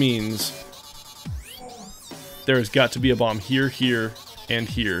 which means There has got to be a bomb here, here, and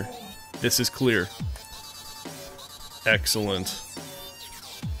here. This is clear. Excellent.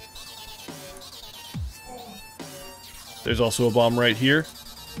 There's also a bomb right here.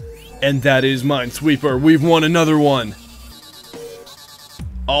 And that is Minesweeper. We've won another one.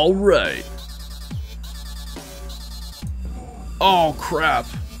 Alright. Oh, crap.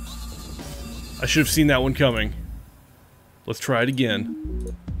 I should have seen that one coming. Let's try it again.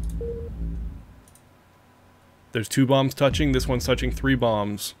 There's 2 bombs touching. This one's touching 3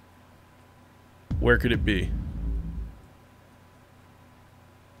 bombs. Where could it be?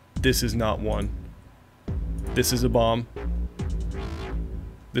 This is not one. This is a bomb.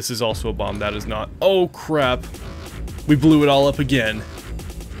 This is also a bomb. That is not. Oh, crap. We blew it all up again.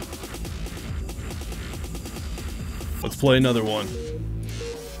 Let's play another one.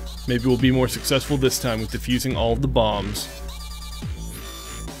 Maybe we'll be more successful this time with defusing all of the bombs.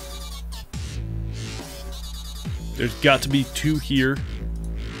 There's got to be 2 here.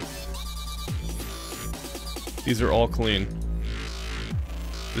 These are all clean.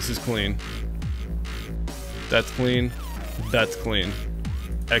 This is clean. That's clean. That's clean.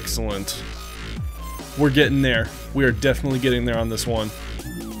 Excellent. We're getting there. We are definitely getting there on this one.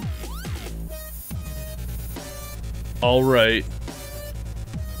 Alright.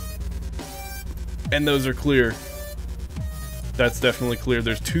 And those are clear. That's definitely clear.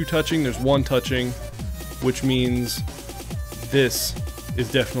 There's 2 touching, there's 1 touching, which means this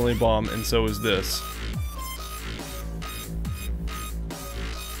is definitely a bomb, and so is this.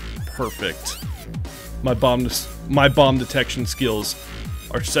 Perfect. My bomb detection skills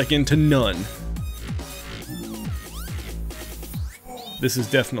are second to none. This is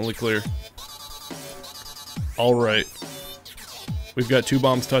definitely clear. Alright. We've got 2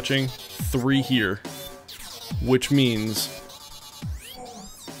 bombs touching, 3 here. Which means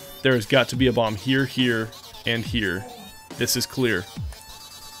there has got to be a bomb here, here, and here. This is clear.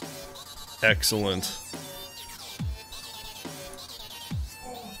 Excellent.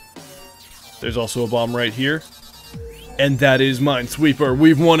 There's also a bomb right here. And that is Minesweeper.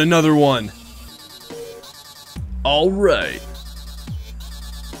 We've won another one. Alright.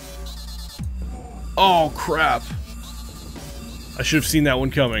 Oh, crap. I should have seen that one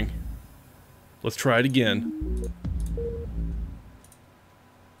coming. Let's try it again.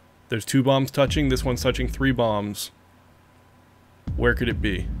 There's 2 bombs touching. This one's touching 3 bombs. Where could it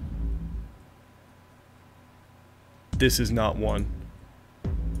be? This is not one.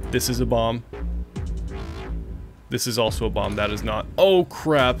 This is a bomb. This is also a bomb. That is not. Oh,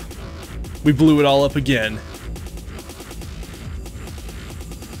 crap. We blew it all up again.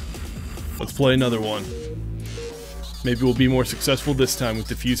 Let's play another one. Maybe we'll be more successful this time with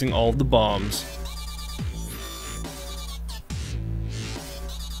defusing all of the bombs.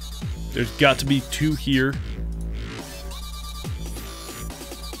 There's got to be 2 here.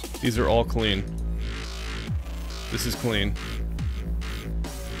 These are all clean. This is clean.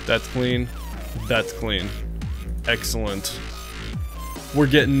 That's clean. That's clean. Excellent. We're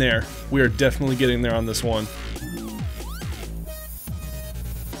getting there. We are definitely getting there on this one.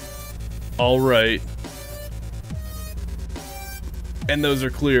 Alright. And those are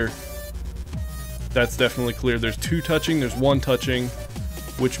clear. That's definitely clear. There's 2 touching, there's 1 touching,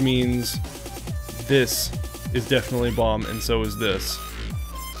 which means this is definitely a bomb, and so is this.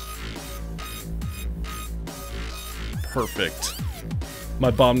 Perfect.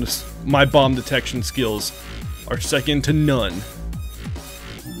 My bomb detection skills are second to none.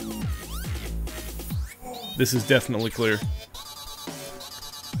 This is definitely clear.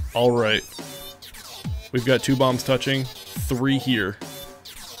 Alright. We've got 2 bombs touching, 3 here.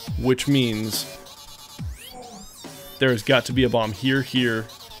 Which means there has got to be a bomb here, here,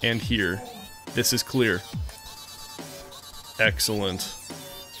 and here. This is clear. Excellent.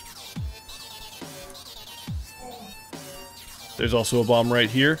 There's also a bomb right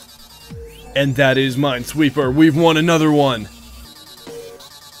here. And that is Minesweeper. We've won another one.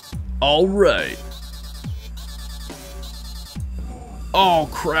 Alright. Oh,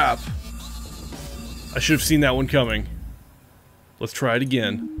 crap. I should have seen that one coming. Let's try it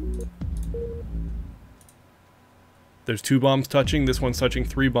again. There's 2 bombs touching. This one's touching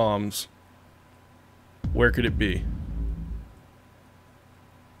 3 bombs. Where could it be?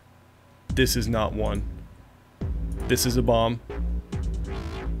 This is not one. This is a bomb.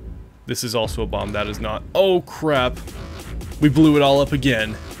 This is also a bomb. That is not. Oh, crap. We blew it all up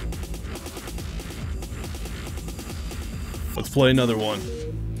again. Let's play another one.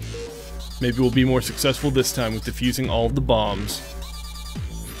 Maybe we'll be more successful this time with defusing all of the bombs.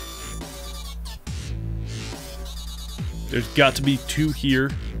 There's got to be 2 here.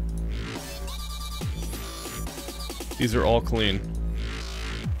 These are all clean.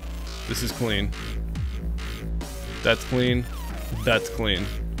 This is clean. That's clean. That's clean.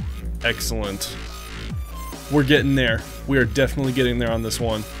 Excellent. We're getting there. We are definitely getting there on this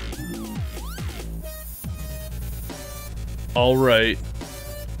one. Alright.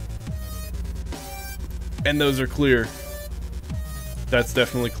 And those are clear. That's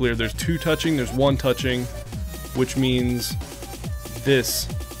definitely clear. There's 2 touching, there's 1 touching, which means this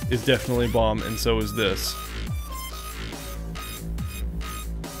is definitely a bomb, and so is this.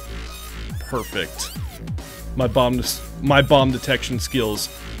 Perfect. My bomb detection skills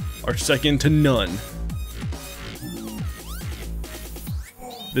are second to none.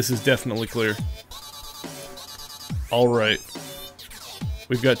 This is definitely clear. Alright.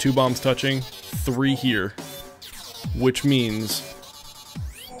 We've got 2 bombs touching, 3 here, which means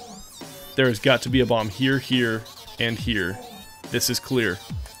there has got to be a bomb here, here, and here. This is clear.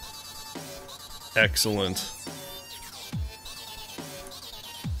 Excellent.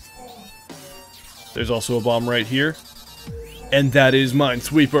 There's also a bomb right here. And that is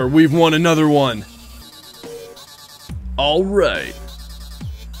Minesweeper. We've won another one. Alright.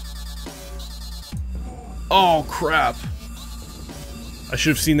 Oh, crap. I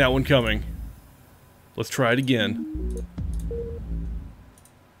should have seen that one coming. Let's try it again.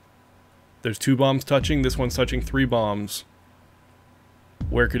 There's 2 bombs touching. This one's touching 3 bombs.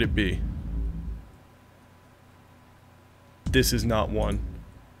 Where could it be? This is not one.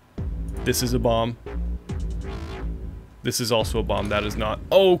 This is a bomb. This is also a bomb. That is not.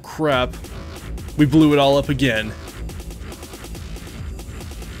 Oh, crap. We blew it all up again.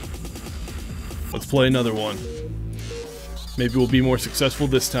 Let's play another one. Maybe we'll be more successful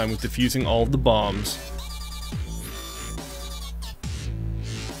this time with defusing all of the bombs.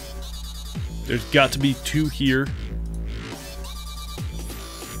 There's got to be 2 here.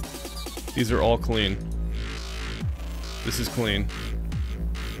 These are all clean. This is clean.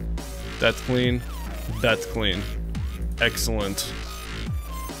 That's clean. That's clean. Excellent.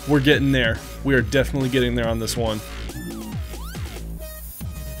 We're getting there. We are definitely getting there on this one.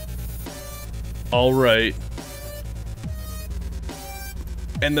 Alright.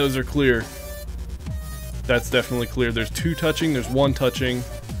 And those are clear. That's definitely clear. There's 2 touching, there's 1 touching,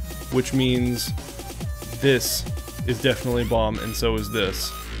 which means this is definitely a bomb, and so is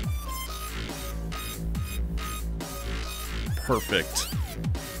this. Perfect.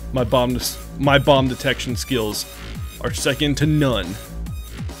 My bomb detection skills are second to none.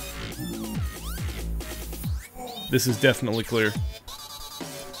 This is definitely clear.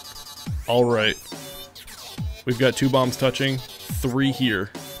 Alright. We've got 2 bombs touching, 3 here,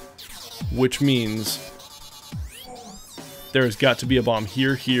 which means there has got to be a bomb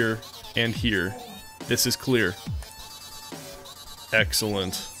here, here, and here. This is clear.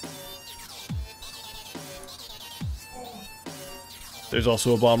 Excellent. There's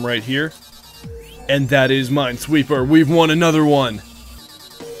also a bomb right here. And that is Minesweeper. We've won another one.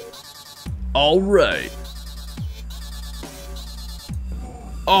 Alright.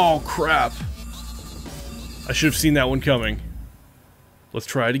 Oh, crap. I should have seen that one coming. Let's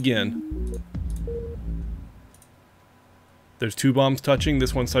try it again. There's 2 bombs touching.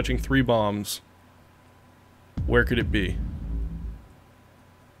 This one's touching 3 bombs. Where could it be?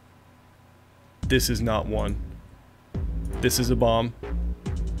 This is not one. This is a bomb.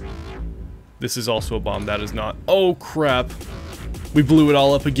 This is also a bomb. That is not. Oh, crap. We blew it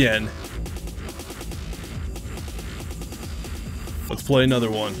all up again. Let's play another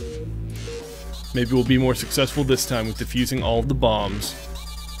one. Maybe we'll be more successful this time with defusing all of the bombs.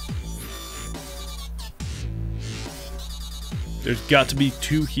 There's got to be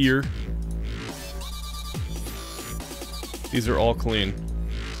 2 here. These are all clean.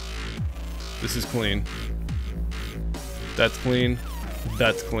 This is clean. That's clean.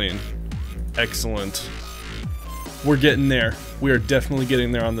 That's clean. Excellent. We're getting there. We are definitely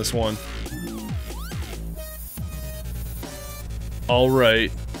getting there on this one.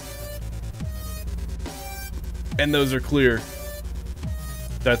 Alright. And those are clear.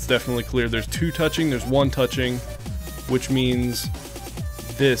 That's definitely clear. There's 2 touching, there's 1 touching, which means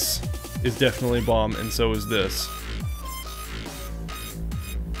this is definitely a bomb, and so is this.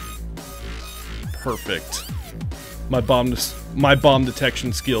 Perfect. My bomb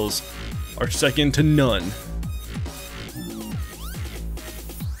detection skills are second to none.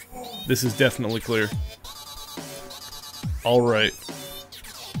 This is definitely clear. Alright.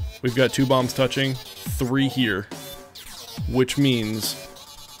 We've got 2 bombs touching, 3 here, which means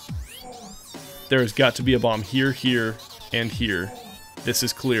there has got to be a bomb here, here, and here. This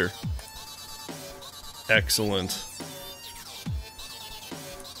is clear. Excellent.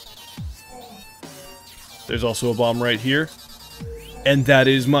 There's also a bomb right here. And that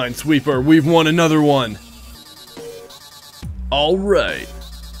is Minesweeper. We've won another one. Alright.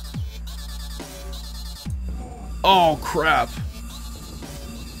 Oh, crap.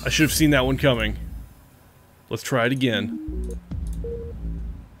 I should have seen that one coming. Let's try it again.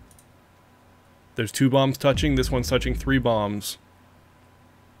 There's 2 bombs touching. This one's touching 3 bombs.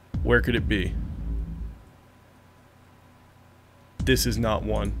 Where could it be? This is not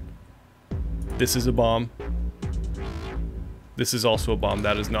one. This is a bomb. This is also a bomb.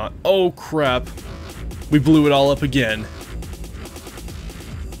 That is not. Oh, crap. We blew it all up again.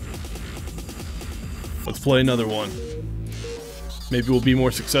 Let's play another one. Maybe we'll be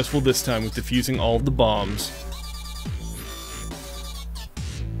more successful this time with defusing all of the bombs.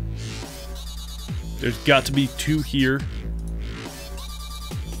 There's got to be 2 here.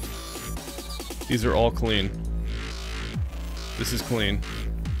 These are all clean. This is clean.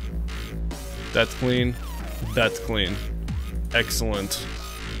 That's clean. That's clean. Excellent.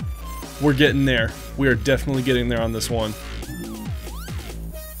 We're getting there. We are definitely getting there on this one.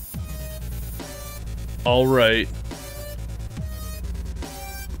 Alright.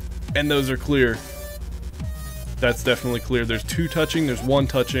 And those are clear. That's definitely clear. There's 2 touching, there's 1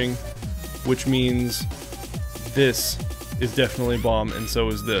 touching, which means this is definitely a bomb, and so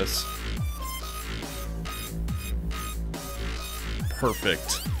is this.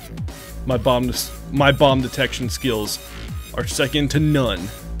 Perfect. My bomb detection skills are second to none.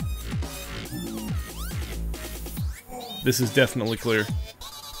 This is definitely clear.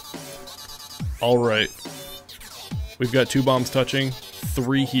 Alright. We've got 2 bombs touching,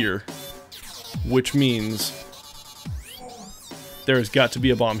 3 here. Which means there has got to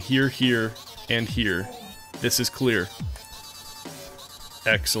be a bomb here, here, and here. This is clear.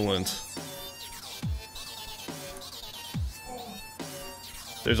 Excellent.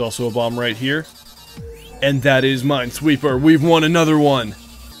 There's also a bomb right here. And that is Minesweeper. We've won another one.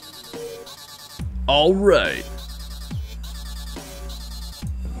 Alright.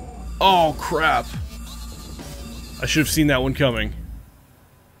 Oh, crap. I should have seen that one coming.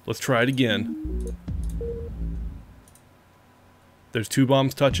 Let's try it again. There's 2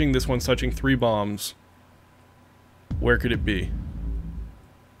 bombs touching. This one's touching 3 bombs. Where could it be?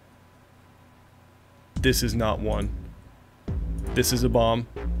 This is not one. This is a bomb.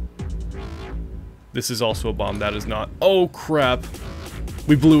 This is also a bomb. That is not. Oh, crap.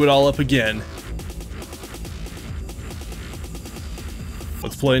 We blew it all up again.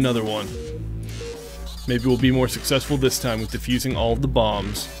 Let's play another one. Maybe we'll be more successful this time with defusing all of the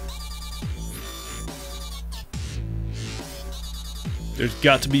bombs. There's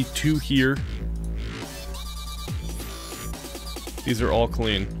got to be 2 here. These are all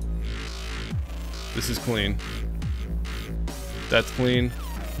clean. This is clean. That's clean.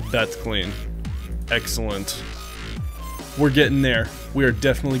 That's clean. Excellent. We're getting there. We are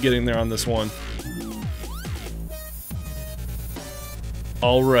definitely getting there on this one.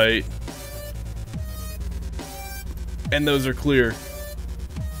 Alright. And those are clear.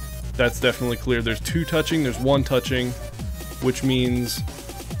 That's definitely clear. There's 2 touching, there's 1 touching, which means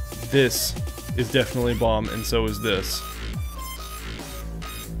this is definitely a bomb, and so is this.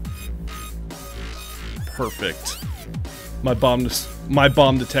 Perfect. My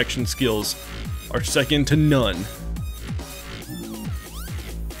bomb detection skills are second to none.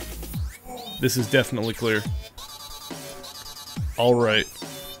 This is definitely clear. Alright.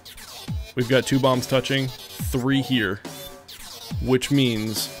 We've got 2 bombs touching, 3 here. Which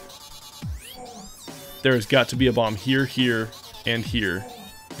means there has got to be a bomb here, here, and here.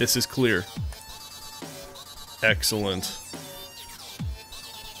 This is clear. Excellent.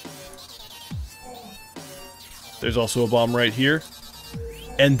 There's also a bomb right here.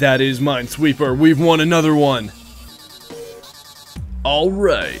 And that is Minesweeper. We've won another one.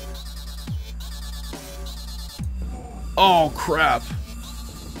 Alright. Oh, crap.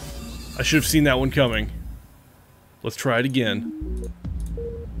 I should have seen that one coming. Let's try it again.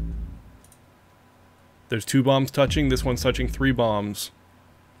 There's 2 bombs touching. This one's touching 3 bombs.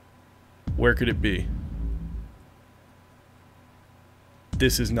 Where could it be?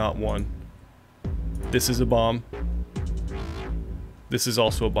 This is not one. This is a bomb. This is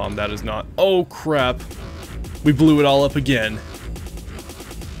also a bomb. That is not. Oh, crap. We blew it all up again.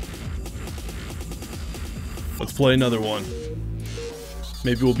 Let's play another one.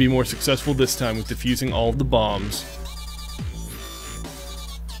 Maybe we'll be more successful this time with defusing all of the bombs.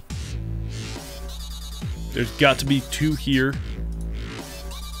 There's got to be 2 here.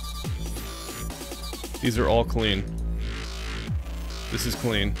 These are all clean. This is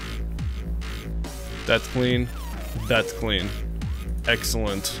clean. That's clean. That's clean.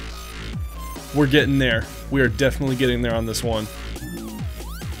 Excellent. We're getting there. We are definitely getting there on this one.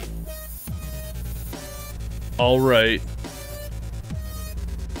 Alright.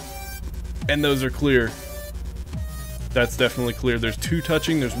 And those are clear. That's definitely clear. There's 2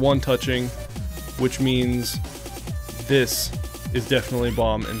 touching, there's 1 touching, which means this is definitely a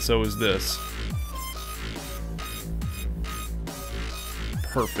bomb, and so is this.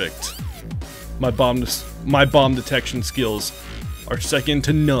 Perfect. My bomb detection skills are second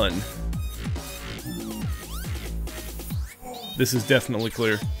to none. This is definitely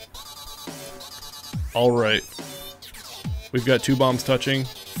clear. Alright. We've got 2 bombs touching,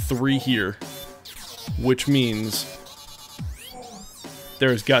 3 here. Which means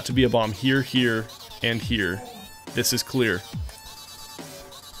there's got to be a bomb here, here, and here. This is clear.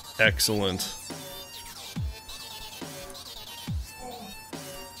 Excellent.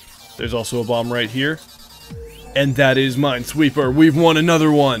 There's also a bomb right here. And that is Minesweeper. We've won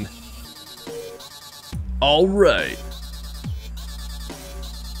another one. Alright.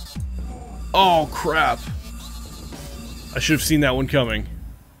 Oh, crap. I should have seen that one coming.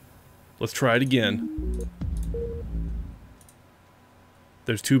 Let's try it again.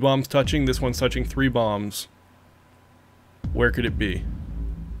 There's 2 bombs touching. This one's touching 3 bombs. Where could it be?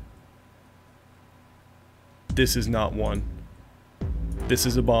 This is not one. This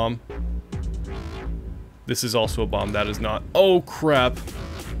is a bomb. This is also a bomb. That is not. Oh, crap.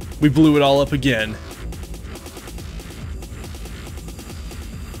 We blew it all up again.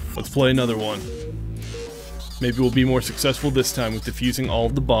 Let's play another one. Maybe we'll be more successful this time with defusing all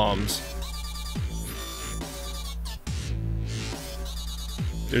of the bombs.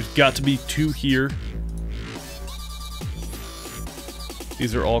 There's got to be 2 here.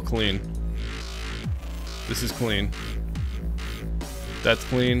 These are all clean. This is clean. That's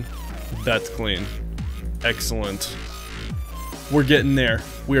clean. That's clean. Excellent. We're getting there.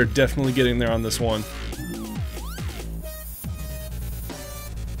 We are definitely getting there on this one.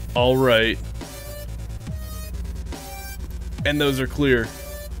 Alright. And those are clear.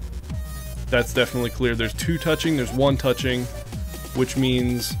 That's definitely clear. There's 2 touching, there's 1 touching, which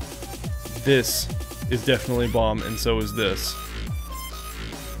means this is definitely a bomb, and so is this.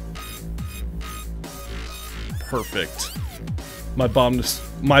 Perfect. My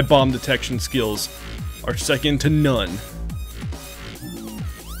bomb detection skills are second to none.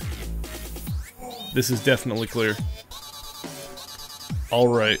 This is definitely clear.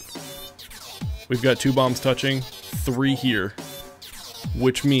 Alright. We've got 2 bombs touching, 3 here.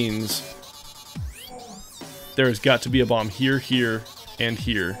 Which means there's got to be a bomb here, here, and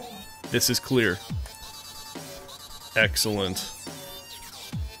here. This is clear. Excellent.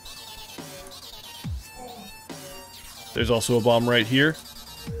 There's also a bomb right here.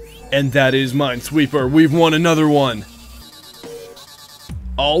 And that is Minesweeper. We've won another one.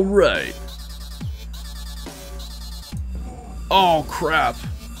 Alright. Oh, crap.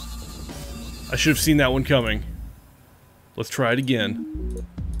 I should have seen that one coming. Let's try it again.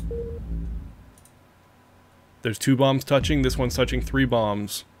 There's 2 bombs touching. This one's touching 3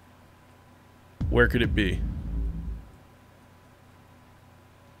 bombs. Where could it be?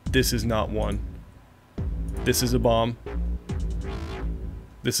 This is not one. This is a bomb.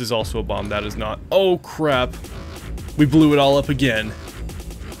 This is also a bomb. That is not. Oh, crap. We blew it all up again.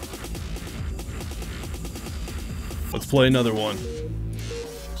 Let's play another one.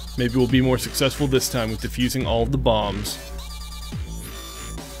 Maybe we'll be more successful this time with defusing all of the bombs.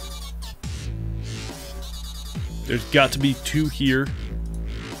 There's got to be 2 here.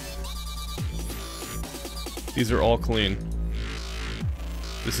 These are all clean.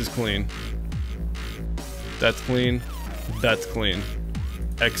 This is clean. That's clean. That's clean.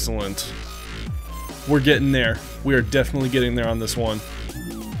 Excellent. We're getting there. We are definitely getting there on this one.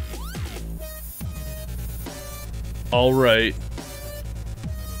 Alright.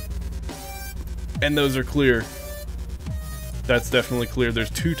 And those are clear. That's definitely clear. There's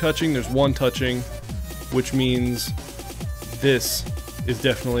 2 touching, there's 1 touching, which means this is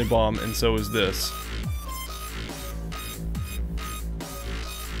definitely a bomb, and so is this.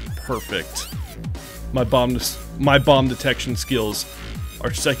 Perfect. My bomb detection skills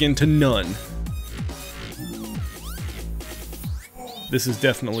are second to none. This is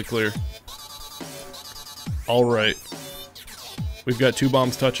definitely clear. Alright. We've got 2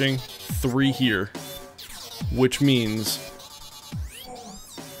 bombs touching, 3 here. Which means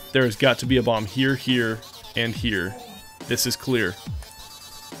there's got to be a bomb here, here, and here. This is clear.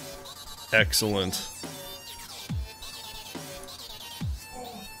 Excellent.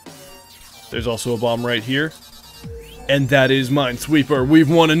 There's also a bomb right here. And that is Minesweeper. We've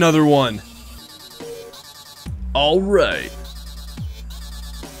won another one. Alright.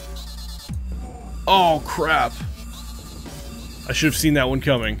 Oh, crap. I should have seen that one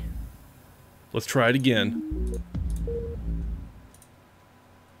coming. Let's try it again.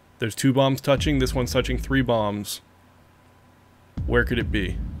 There's 2 bombs touching. This one's touching 3 bombs. Where could it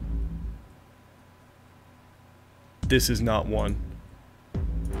be? This is not one.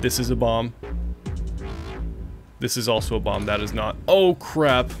 This is a bomb. This is also a bomb. That is not. Oh,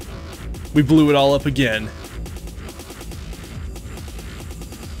 crap. We blew it all up again.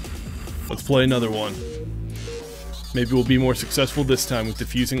 Let's play another one. Maybe we'll be more successful this time with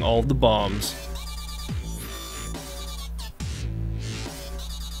defusing all of the bombs.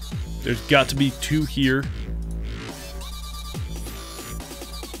 There's got to be 2 here.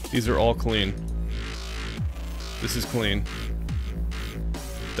 These are all clean. This is clean.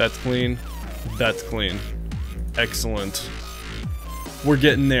 That's clean. That's clean. Excellent. We're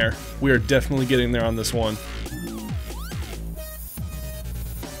getting there. We are definitely getting there on this one.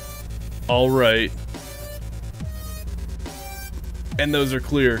 Alright. And those are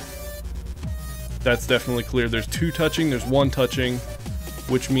clear. That's definitely clear. There's 2 touching, there's 1 touching,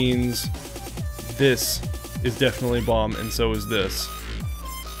 which means this is definitely a bomb, and so is this.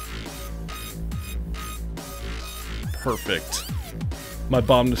 Perfect. My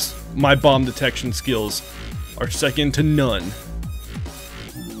bomb detection skills are second to none.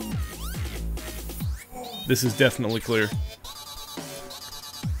 This is definitely clear.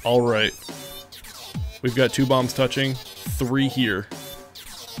 Alright. We've got 2 bombs touching, 3 here.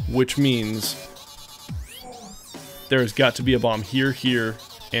 Which means there's got to be a bomb here, here,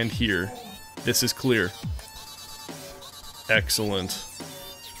 and here. This is clear. Excellent.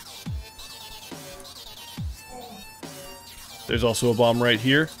 There's also a bomb right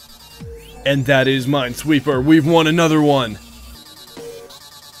here. And that is Minesweeper. We've won another one.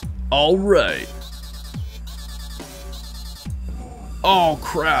 Alright. Oh,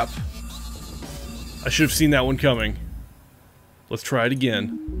 crap. I should have seen that one coming. Let's try it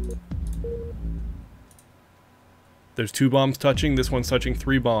again. There's 2 bombs touching. This one's touching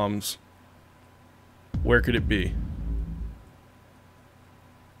 3 bombs. Where could it be?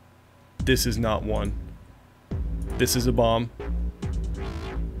 This is not one. This is a bomb.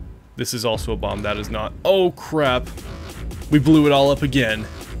 This is also a bomb. That is not. Oh, crap. We blew it all up again.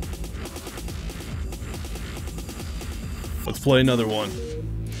 Let's play another one.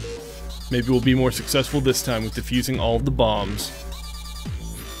 Maybe we'll be more successful this time with defusing all of the bombs.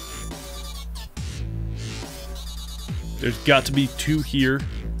 There's got to be 2 here.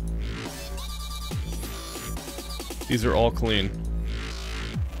 These are all clean.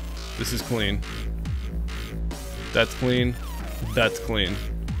 This is clean. That's clean. That's clean.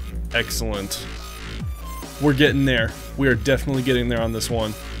 Excellent. We're getting there. We are definitely getting there on this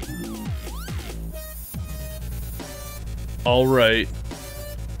one. Alright.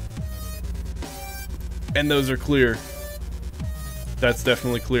 And those are clear. That's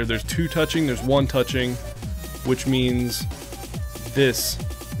definitely clear. There's 2 touching, there's 1 touching, which means this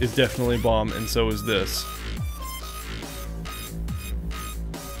is definitely a bomb, and so is this.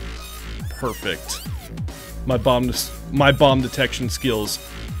 Perfect. My bomb detection skills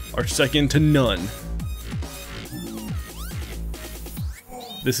are second to none.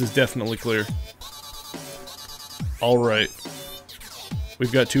 This is definitely clear. Alright.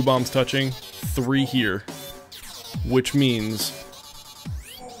 We've got 2 bombs touching, 3 here. Which means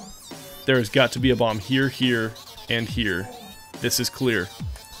there's got to be a bomb here, here, and here. This is clear.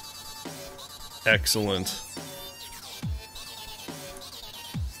 Excellent.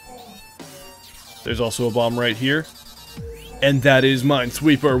 There's also a bomb right here. And that is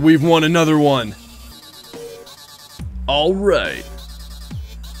Minesweeper. We've won another one. Alright.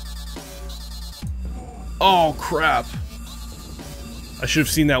 Oh, crap. I should have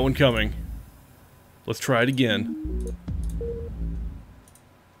seen that one coming. Let's try it again.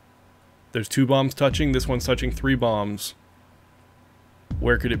 There's 2 bombs touching. This one's touching 3 bombs.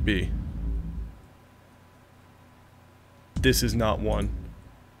 Where could it be? This is not one.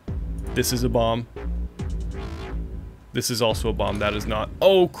 This is a bomb. This is also a bomb. That is not.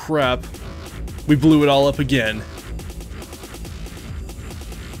 Oh, crap. We blew it all up again.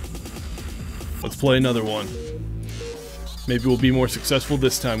 Let's play another one. Maybe we'll be more successful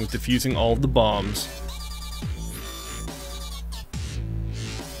this time with defusing all of the bombs.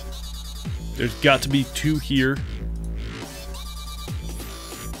 There's got to be 2 here.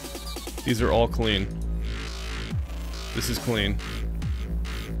 These are all clean. This is clean.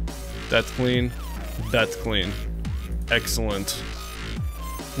 That's clean. That's clean. Excellent.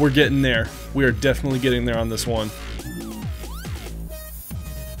 We're getting there. We are definitely getting there on this one.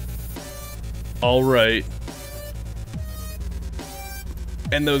 Alright.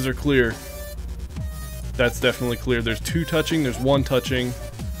 And those are clear. That's definitely clear. There's 2 touching, there's 1 touching,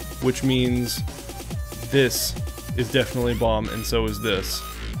 which means this is definitely a bomb, and so is this.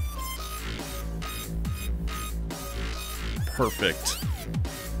 Perfect.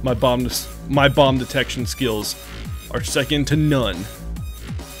 My bomb detection skills are second to none.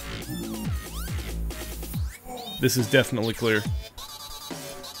 This is definitely clear.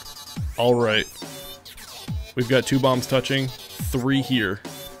 Alright. We've got 2 bombs touching, 3 here,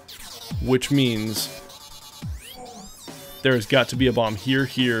 which means there's got to be a bomb here,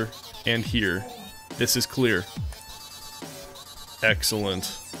 here, and here. This is clear.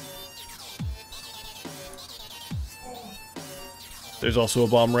 Excellent. There's also a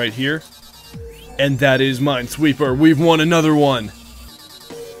bomb right here. And that is Minesweeper. We've won another one.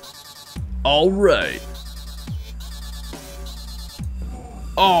 Alright.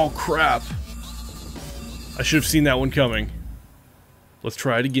 Oh, crap. I should have seen that one coming. Let's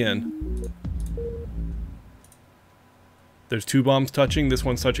try it again. There's 2 bombs touching. This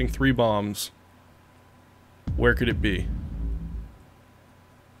one's touching 3 bombs. Where could it be?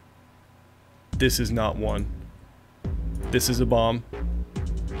 This is not one. This is a bomb.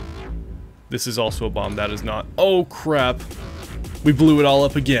 This is also a bomb. That is not. Oh, crap. We blew it all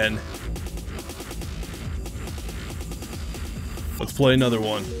up again. Let's play another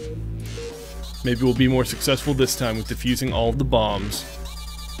one. Maybe we'll be more successful this time with defusing all of the bombs.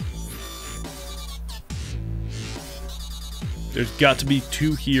 There's got to be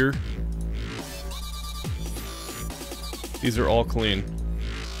 2 here. These are all clean.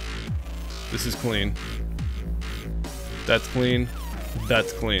 This is clean. That's clean.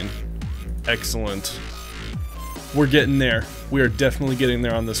 That's clean. Excellent. We're getting there. We are definitely getting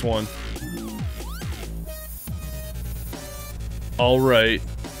there on this one. Alright.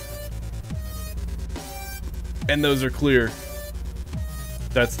 And those are clear.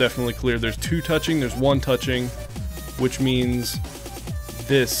 That's definitely clear. There's 2 touching, there's 1 touching, which means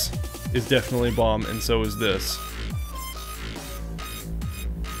this is definitely a bomb, and so is this.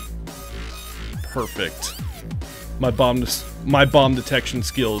 Perfect. My bomb detection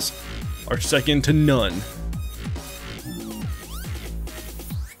skills are second to none.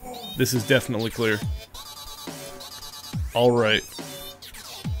 This is definitely clear. Alright.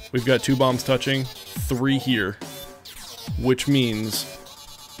 We've got 2 bombs touching, 3 here, which means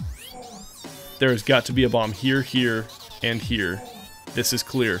there's got to be a bomb here, here, and here. This is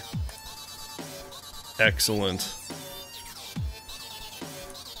clear. Excellent.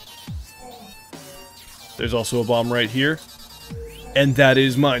 There's also a bomb right here. And that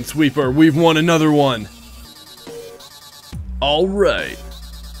is Minesweeper. We've won another one. Alright.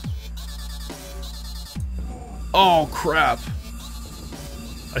 Oh, crap.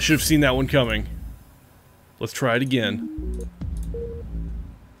 I should have seen that one coming. Let's try it again.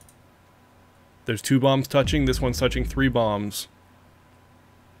 There's 2 bombs touching. This one's touching 3 bombs.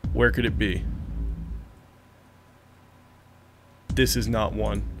 Where could it be? This is not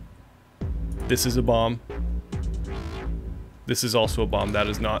one. This is a bomb. This is also a bomb. That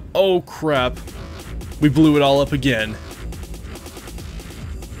is not. Oh, crap. We blew it all up again.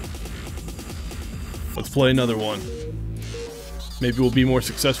 Let's play another one. Maybe we'll be more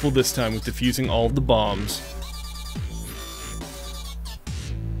successful this time with defusing all of the bombs.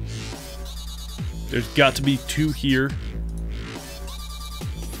 There's got to be 2 here.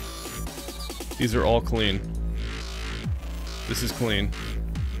 These are all clean. This is clean.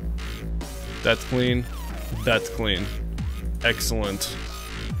 That's clean. That's clean. Excellent.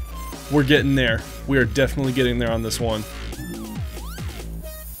 We're getting there. We are definitely getting there on this one.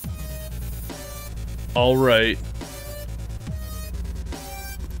 Alright.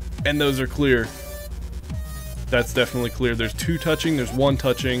 And those are clear. That's definitely clear. There's 2 touching, there's 1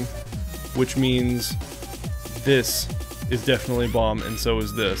 touching, which means this is definitely a bomb, and so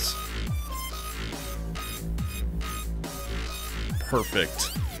is this.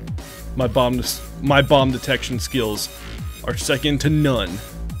 Perfect. My bomb detection skills are second to none.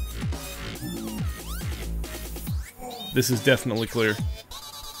 This is definitely clear.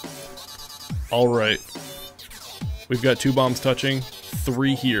 Alright. We've got 2 bombs touching,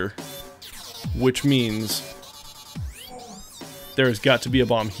 3 here, which means there's got to be a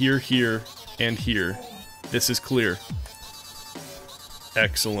bomb here, here, and here. This is clear.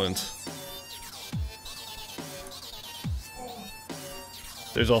 Excellent.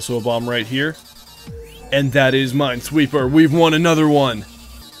 There's also a bomb right here. And that is Minesweeper. We've won another one.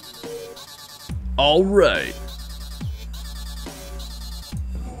 Alright.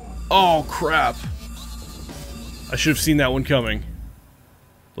 Oh, crap. I should have seen that one coming.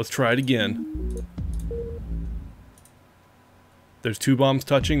 Let's try it again. There's 2 bombs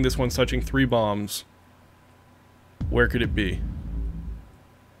touching. This one's touching 3 bombs. Where could it be?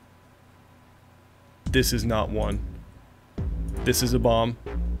 This is not one. This is a bomb.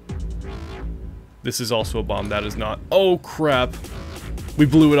 This is also a bomb. That is not. Oh, crap. We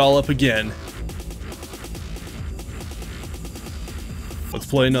blew it all up again. Let's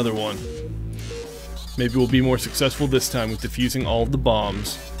play another one. Maybe we'll be more successful this time with defusing all of the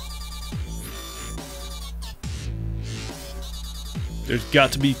bombs. There's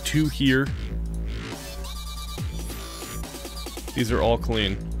got to be 2 here. These are all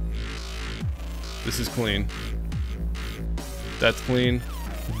clean. This is clean. That's clean.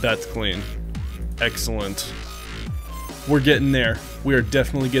 That's clean. Excellent. We're getting there. We are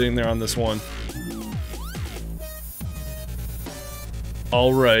definitely getting there on this one.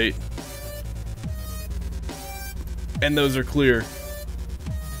 Alright. And those are clear.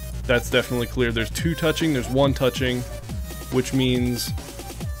 That's definitely clear. There's 2 touching, there's 1 touching, which means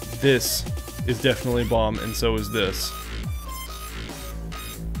this is definitely a bomb, and so is this.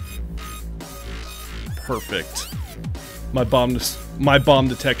 Perfect. My bomb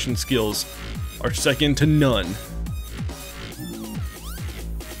detection skills are second to none.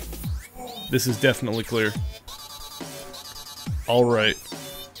 This is definitely clear. Alright.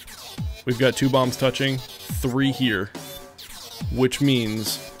 We've got 2 bombs touching, 3 here, which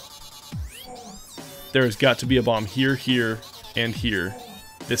means there's got to be a bomb here, here, and here.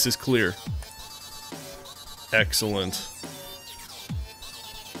 This is clear. Excellent.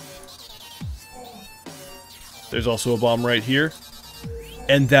 There's also a bomb right here.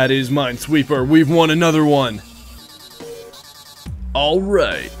 And that is Minesweeper. We've won another one.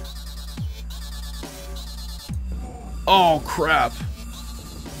 Alright. Oh, crap.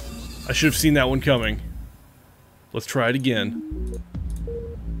 I should have seen that one coming. Let's try it again.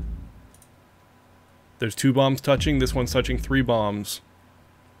 There's 2 bombs touching. This one's touching 3 bombs.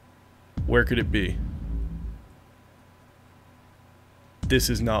 Where could it be? This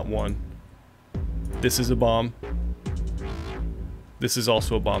is not one. This is a bomb. This is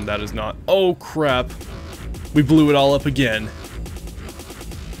also a bomb. That is not. Oh, crap. We blew it all up again.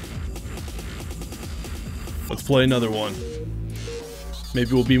 Let's play another one.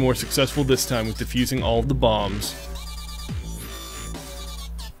 Maybe we'll be more successful this time with defusing all of the bombs.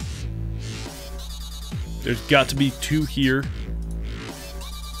 There's got to be 2 here.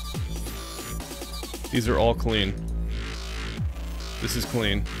 These are all clean. This is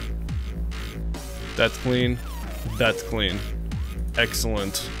clean. That's clean. That's clean.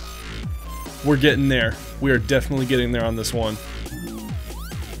 Excellent. We're getting there. We are definitely getting there on this one.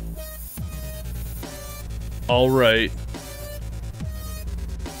 Alright.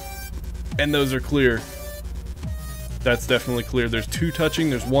 And those are clear. That's definitely clear. There's 2 touching,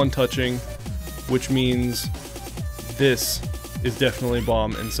 there's 1 touching, which means this is definitely a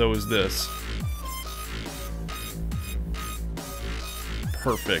bomb, and so is this.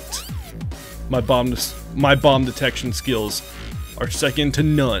 Perfect. My bomb detection skills are second to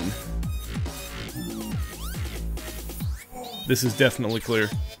none. This is definitely clear.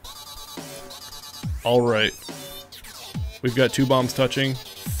 Alright. We've got 2 bombs touching,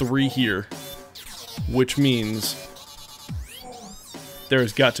 3 here, which means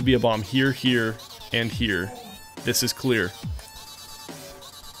there's got to be a bomb here, here, and here. This is clear.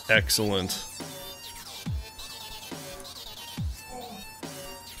 Excellent.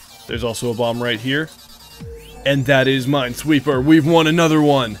 There's also a bomb right here. And that is Minesweeper. We've won another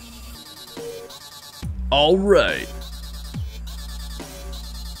one. Alright.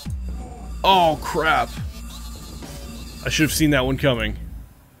 Oh, crap. I should have seen that one coming.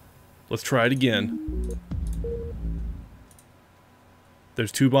 Let's try it again.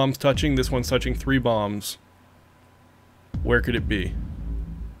 There's 2 bombs touching. This one's touching 3 bombs. Where could it be?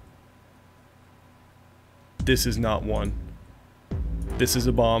 This is not one. This is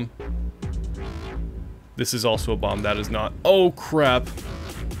a bomb. This is also a bomb. That is not. Oh, crap.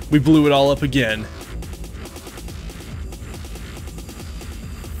 We blew it all up again.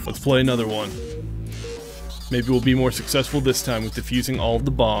 Let's play another one. Maybe we'll be more successful this time with defusing all of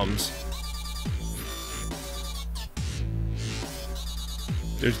the bombs.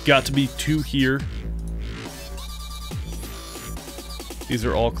 There's got to be 2 here. These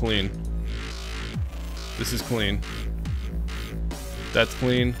are all clean. This is clean. That's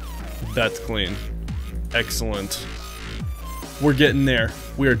clean. That's clean. Excellent. We're getting there.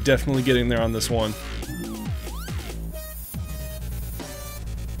 We are definitely getting there on this one.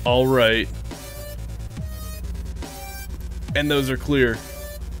 Alright. And those are clear.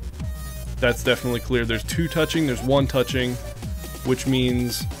 That's definitely clear. There's 2 touching, there's 1 touching, which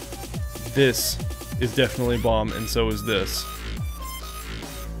means this is definitely a bomb, and so is this.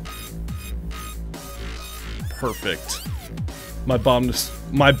 Perfect. My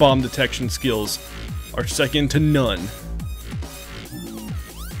bomb detection skills are second to none.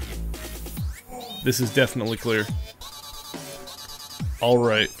 This is definitely clear.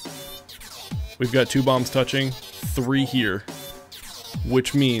 Alright. We've got 2 bombs touching, 3 here.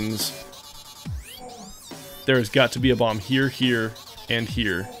 Which means there has got to be a bomb here, here, and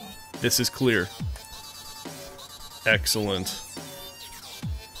here. This is clear. Excellent.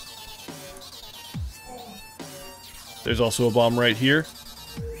 There's also a bomb right here.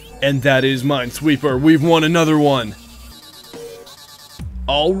 And that is Minesweeper. We've won another one.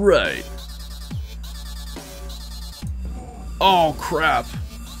 Alright. Oh, crap.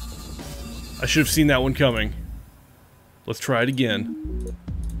 I should have seen that one coming. Let's try it again.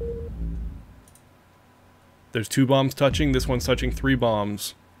 There's 2 bombs touching. This one's touching 3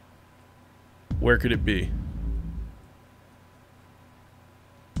 bombs. Where could it be?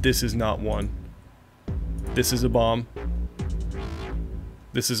 This is not one. This is a bomb.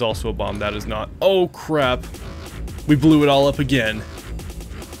 This is also a bomb. That is not. Oh, crap. We blew it all up again.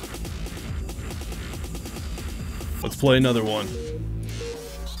 Let's play another one.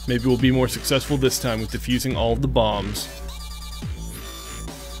 Maybe we'll be more successful this time with defusing all of the bombs.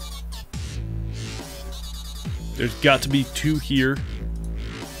 There's got to be 2 here.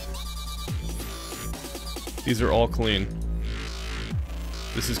 These are all clean.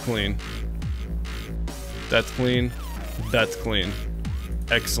 This is clean. That's clean. That's clean.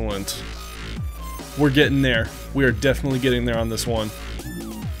 Excellent. We're getting there. We are definitely getting there on this one.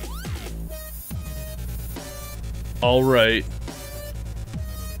 Alright.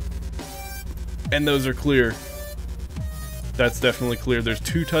 And those are clear. That's definitely clear. There's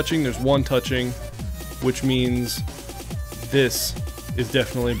 2 touching, there's 1 touching, which means this is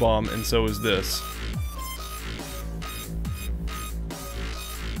definitely a bomb, and so is this.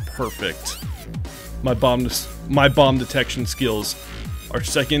 Perfect. My bomb detection skills are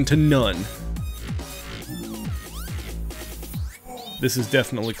second to none. This is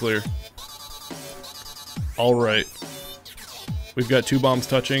definitely clear. Alright. We've got 2 bombs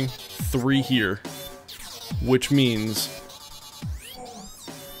touching, 3 here. Which means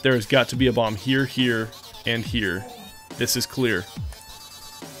there has got to be a bomb here, here, and here. This is clear.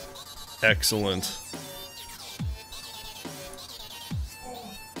 Excellent.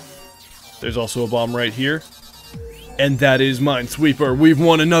 There's also a bomb right here. And that is Minesweeper. We've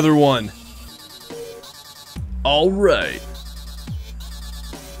won another one. Alright.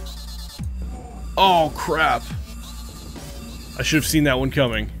 Oh, crap. I should have seen that one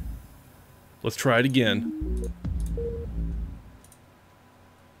coming. Let's try it again.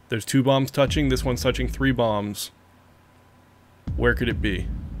 There's 2 bombs touching. This one's touching 3 bombs. Where could it be?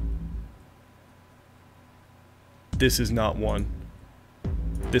 This is not one.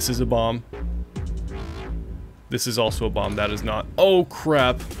 This is a bomb. This is also a bomb. That is not. Oh,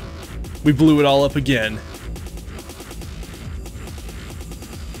 crap. We blew it all up again.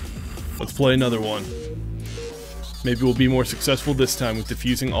 Let's play another one. Maybe we'll be more successful this time with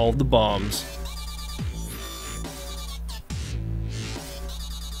defusing all of the bombs.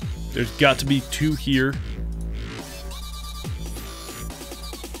 There's got to be 2 here.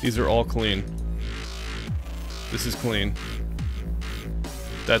 These are all clean. This is clean.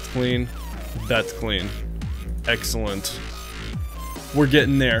 That's clean. That's clean. Excellent. We're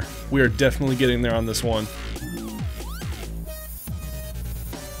getting there. We are definitely getting there on this one.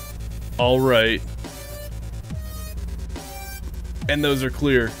 Alright. And those are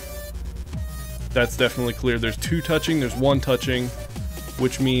clear. That's definitely clear. There's 2 touching, there's 1 touching,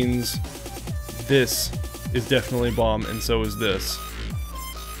 which means this is definitely a bomb, and so is this.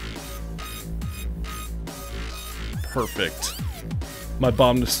 Perfect. My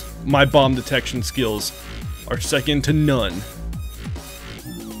bomb detection skills are second to none.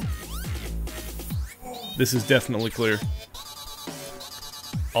 This is definitely clear.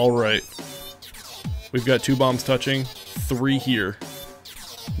 Alright. We've got 2 bombs touching, 3 here.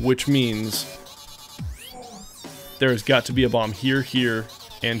 Which means there has got to be a bomb here, here,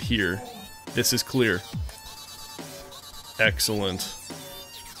 and here. This is clear. Excellent.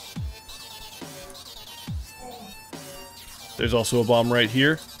 There's also a bomb right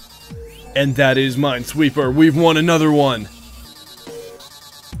here. And that is Minesweeper. We've won another one.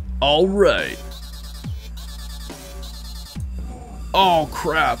 Alright. Oh,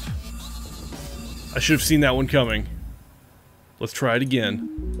 crap. I should have seen that one coming. Let's try it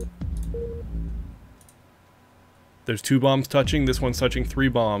again. There's 2 bombs touching. This one's touching 3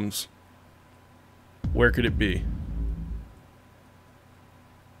 bombs. Where could it be?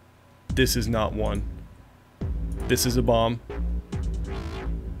 This is not one. This is a bomb.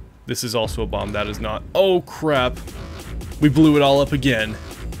 This is also a bomb. That is not. Oh, crap. We blew it all up again.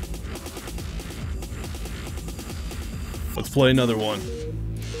 Let's play another one.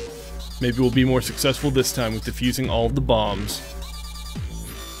 Maybe we'll be more successful this time with defusing all of the bombs.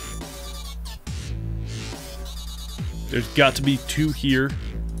 There's got to be 2 here.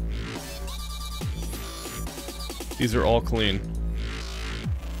 These are all clean.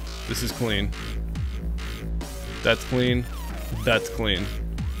 This is clean. That's clean. That's clean.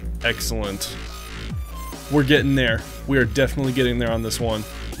 Excellent. We're getting there. We are definitely getting there on this one.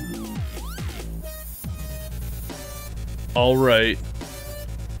 Alright.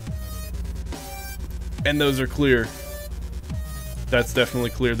 And those are clear. That's definitely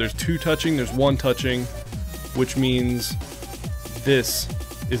clear. There's 2 touching, there's 1 touching, which means this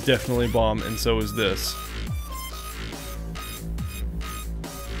is definitely a bomb, and so is this.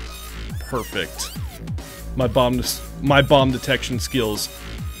 Perfect. My bomb detection skills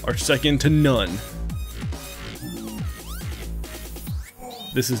are second to none.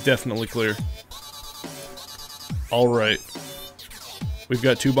 This is definitely clear. Alright. We've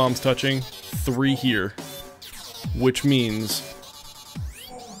got 2 bombs touching, 3 here. Which means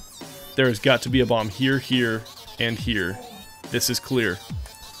there has got to be a bomb here, here, and here. This is clear.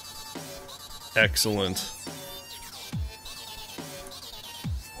 Excellent.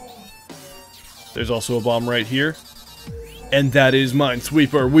 There's also a bomb right here. And that is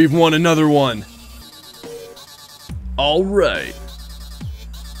Minesweeper. We've won another one. Alright.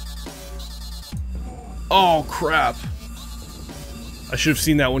 Oh, crap. I should have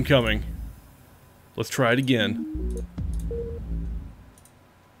seen that one coming. Let's try it again.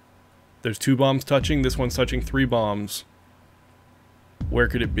 There's 2 bombs touching. This one's touching 3 bombs. Where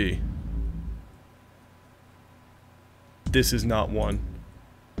could it be? This is not one.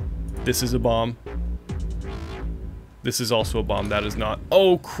 This is a bomb. This is also a bomb. That is not.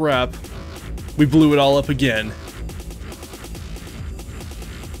 Oh, crap. We blew it all up again.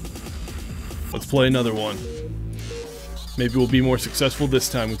 Let's play another one. Maybe we'll be more successful this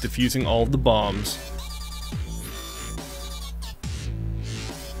time with defusing all of the bombs.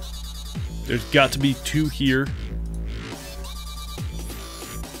 There's got to be 2 here.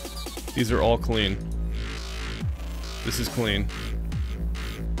 These are all clean. This is clean.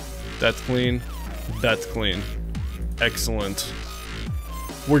 That's clean. That's clean. Excellent.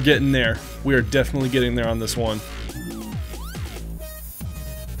 We're getting there. We are definitely getting there on this one.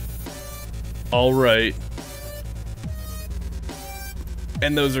 Alright.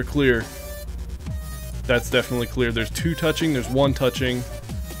 And those are clear. That's definitely clear. There's 2 touching, there's 1 touching,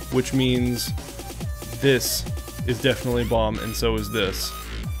 which means this is definitely a bomb, and so is this.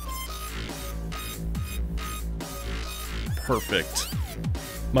 Perfect.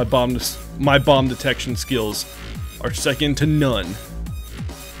 My bomb detection skills are second to none.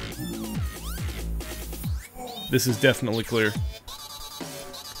 This is definitely clear.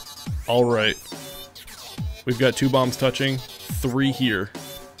 Alright. We've got 2 bombs touching, 3 here.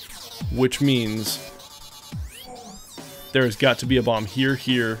 Which means there has got to be a bomb here,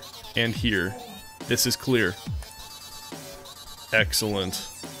 here, and here. This is clear. Excellent.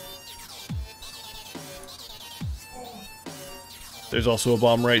 There's also a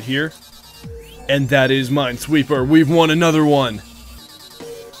bomb right here. And that is Minesweeper. We've won another one.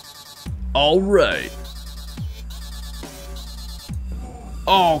 Alright.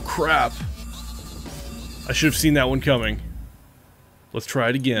 Oh, crap. I should have seen that one coming. Let's try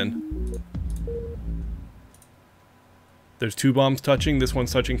it again. There's 2 bombs touching. This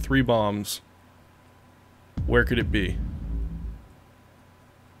one's touching 3 bombs. Where could it be?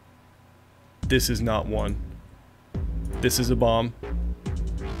 This is not one. This is a bomb.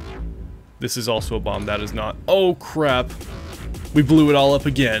 This is also a bomb. That is not. Oh, crap. We blew it all up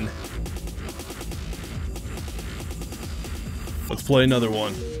again. Let's play another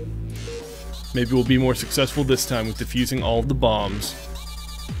one. Maybe we'll be more successful this time with defusing all of the bombs.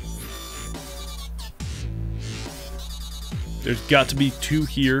 There's got to be 2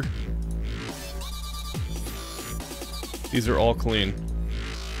 here. These are all clean.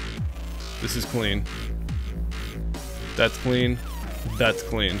 This is clean. That's clean. That's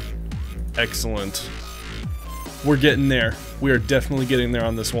clean. Excellent. We're getting there. We are definitely getting there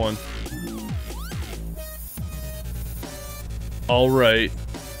on this one. Alright.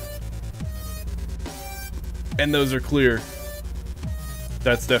 And those are clear.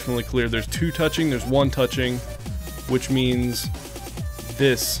 That's definitely clear. There's 2 touching, there's 1 touching, which means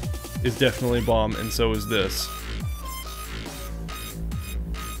this is definitely a bomb, and so is this.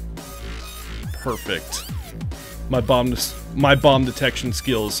 Perfect. My bomb detection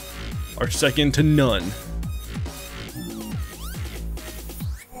skills are second to none.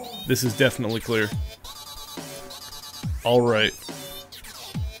 This is definitely clear. Alright.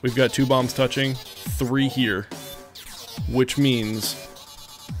 We've got 2 bombs touching, 3 here. Which means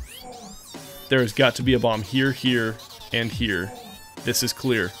there's got to be a bomb here, here, and here. This is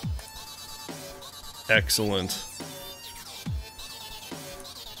clear. Excellent.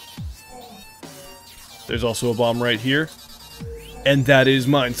 There's also a bomb right here. And that is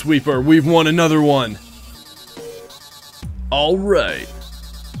Minesweeper. We've won another one. Alright.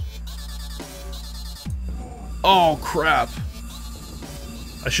 Oh, crap.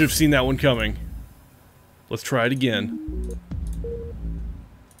 I should have seen that one coming. Let's try it again.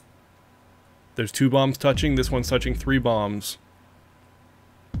 There's 2 bombs touching. This one's touching 3 bombs.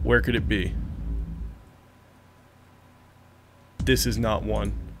 Where could it be? This is not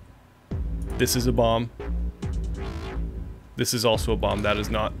one. This is a bomb. This is also a bomb. That is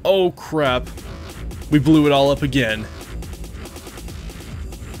not. Oh, crap. We blew it all up again.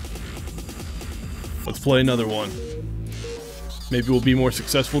 Let's play another one. Maybe we'll be more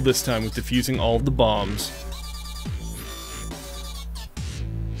successful this time with defusing all of the bombs.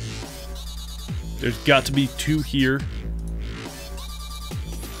 There's got to be 2 here.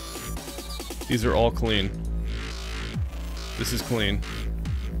 These are all clean. This is clean.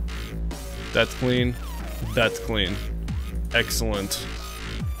 That's clean. That's clean. Excellent.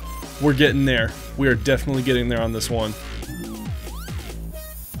 We're getting there. We are definitely getting there on this one.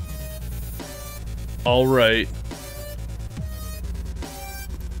 Alright.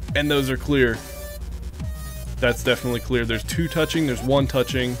 And those are clear. That's definitely clear. There's 2 touching, there's 1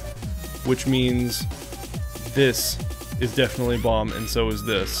 touching, which means this is definitely a bomb, and so is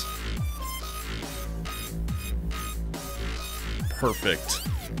this. Perfect.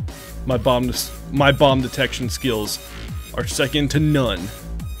 My bomb detection skills are second to none.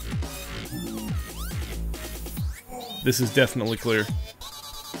 This is definitely clear.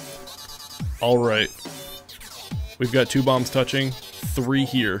 Alright. We've got 2 bombs touching, 3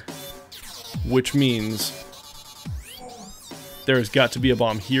 here. Which means there's got to be a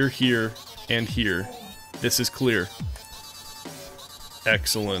bomb here, here, and here. This is clear.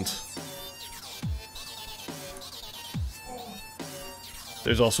 Excellent.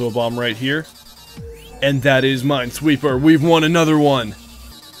 There's also a bomb right here. And that is Minesweeper. We've won another one.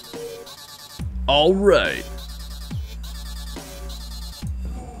 Alright.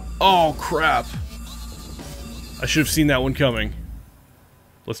 Oh, crap. I should have seen that one coming.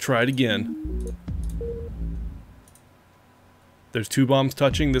 Let's try it again. There's 2 bombs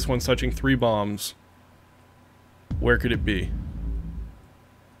touching. This one's touching 3 bombs. Where could it be?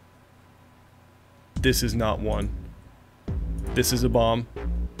 This is not one. This is a bomb.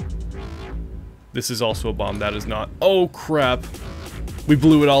 This is also a bomb. That is not. Oh, crap. We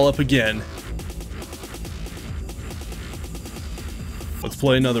blew it all up again. Let's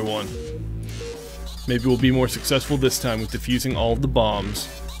play another one. Maybe we'll be more successful this time with defusing all of the bombs.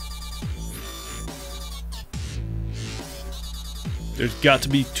 There's got to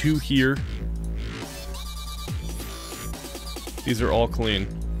be 2 here. These are all clean.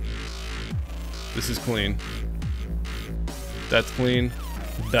 This is clean. That's clean.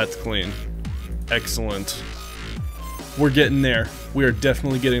 That's clean. Excellent. We're getting there. We are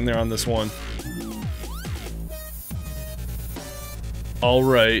definitely getting there on this one.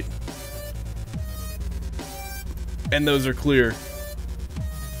 Alright. And those are clear.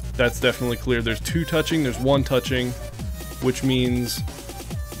 That's definitely clear. There's 2 touching, there's 1 touching, which means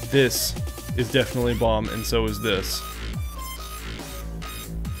this is definitely a bomb, and so is this.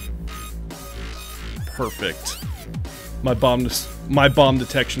 Perfect. My bomb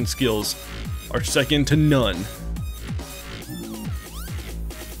detection skills are second to none.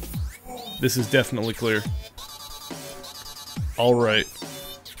 This is definitely clear. Alright.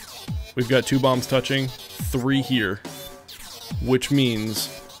 We've got 2 bombs touching, 3 here. Which means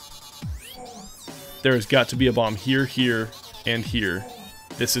there's got to be a bomb here, here, and here.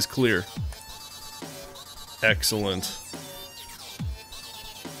 This is clear. Excellent.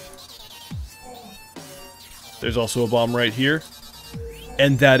 There's also a bomb right here.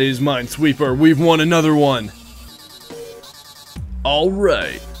 And that is Minesweeper. We've won another one.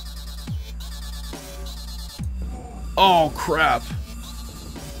 Alright. Oh, crap.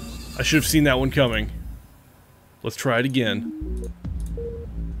 I should have seen that one coming. Let's try it again.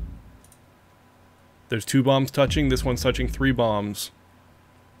 There's 2 bombs touching. This one's touching 3 bombs.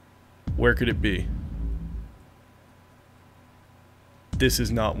 Where could it be? This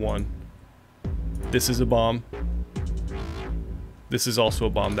is not one. This is a bomb. This is also a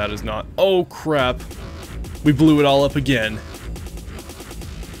bomb. That is not. Oh, crap. We blew it all up again.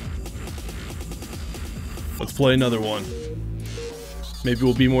 Let's play another one. Maybe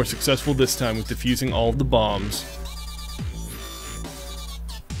we'll be more successful this time with defusing all of the bombs.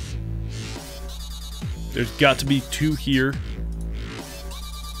 There's got to be 2 here.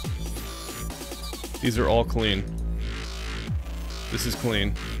 These are all clean. This is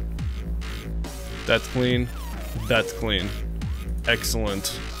clean. That's clean. That's clean.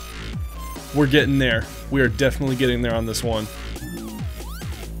 Excellent. We're getting there. We are definitely getting there on this one.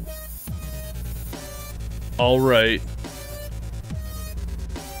 Alright.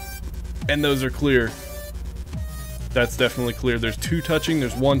 And those are clear. That's definitely clear. There's 2 touching,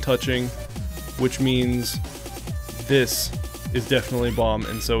 there's 1 touching, which means this is definitely a bomb,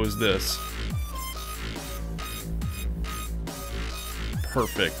 and so is this.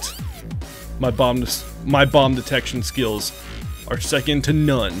 Perfect. My bomb detection skills are second to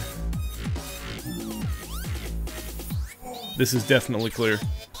none. This is definitely clear.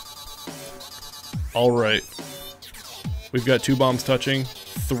 Alright. We've got 2 bombs touching,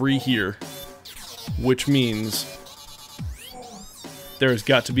 3 here. Which means there's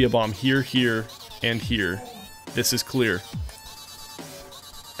got to be a bomb here, here, and here. This is clear.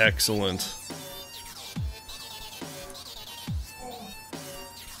 Excellent.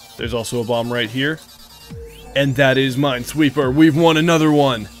 There's also a bomb right here. And that is Minesweeper. We've won another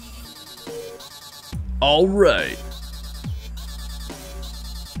one. Alright.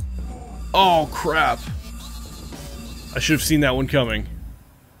 Oh, crap. I should have seen that one coming.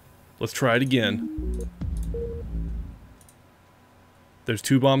 Let's try it again. There's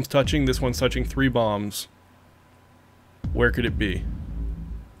 2 bombs touching. This one's touching 3 bombs. Where could it be?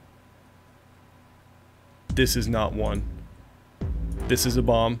 This is not one. This is a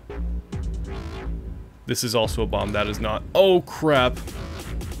bomb. This is also a bomb. That is not. Oh, crap.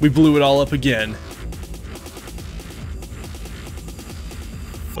 We blew it all up again.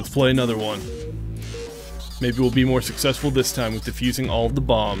 Let's play another one. Maybe we'll be more successful this time with defusing all of the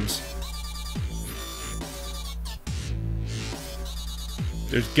bombs.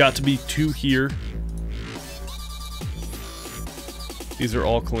 There's got to be 2 here. These are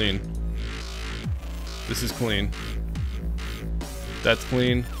all clean. This is clean. That's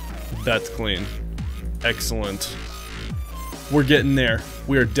clean. That's clean. Excellent. We're getting there.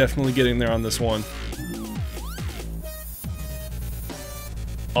 We are definitely getting there on this one.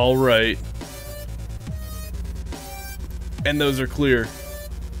 Alright. And those are clear.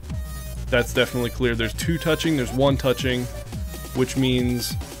 That's definitely clear. There's 2 touching, there's 1 touching, which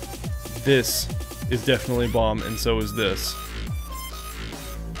means this is definitely a bomb, and so is this.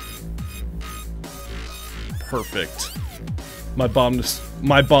 Perfect. My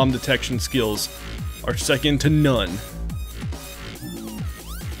bomb detection skills are second to none.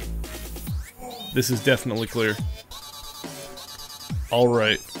 This is definitely clear.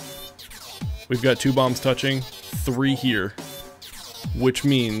 Alright. We've got 2 bombs touching, 3 here. Which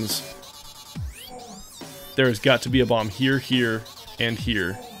means there's got to be a bomb here, here, and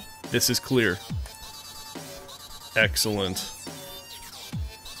here. This is clear. Excellent.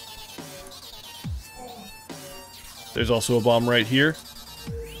 There's also a bomb right here.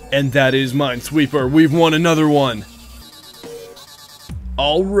 And that is Minesweeper. We've won another one.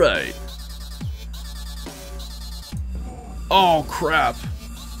 Alright. Oh, crap.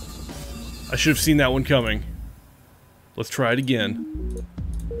 I should have seen that one coming. Let's try it again.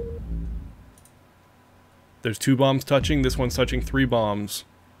 There's 2 bombs touching. This one's touching 3 bombs.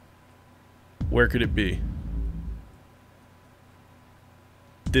 Where could it be?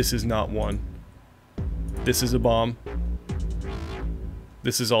 This is not one. This is a bomb.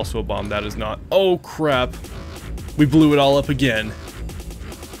 This is also a bomb. That is not. Oh, crap. We blew it all up again.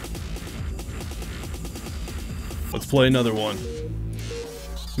 Let's play another one.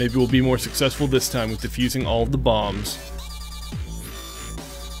 Maybe we'll be more successful this time with defusing all of the bombs.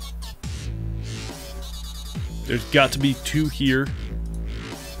 There's got to be 2 here.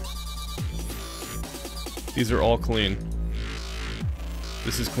 These are all clean.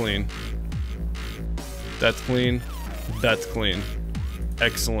 This is clean. That's clean. That's clean.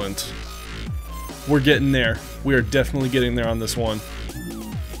 Excellent. We're getting there. We are definitely getting there on this one.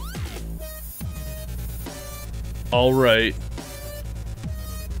 Alright.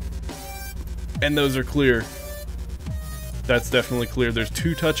 And those are clear. That's definitely clear. There's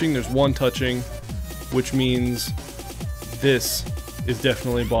 2 touching, there's 1 touching, which means this is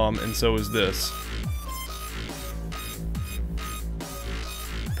definitely a bomb, and so is this.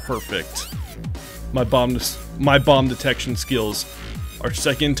 Perfect. My bomb detection skills are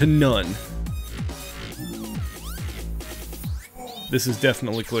second to none. This is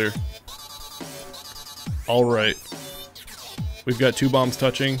definitely clear. Alright. We've got 2 bombs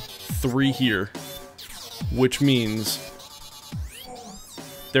touching, 3 here. Which means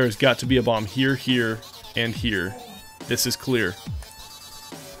There has got to be a bomb here, here, and here. This is clear.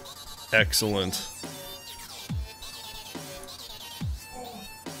 Excellent.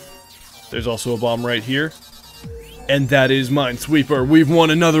 There's also a bomb right here. And that is Minesweeper. We've won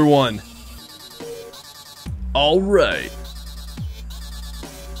another one. Alright.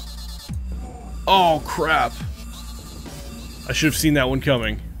 Oh, crap. I should have seen that one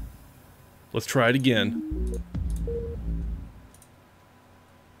coming. Let's try it again.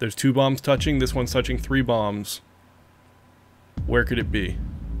 There's 2 bombs touching. This one's touching 3 bombs. Where could it be?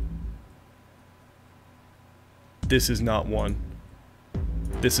 This is not one.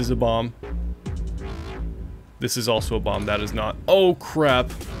 This is a bomb. This is also a bomb. That is not. Oh,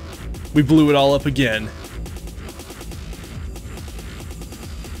 crap. We blew it all up again.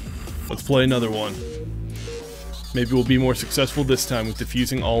 Let's play another one. Maybe we'll be more successful this time with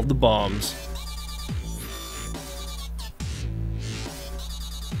defusing all of the bombs.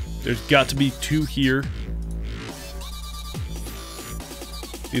 There's got to be 2 here.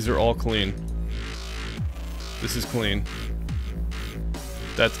 These are all clean. This is clean.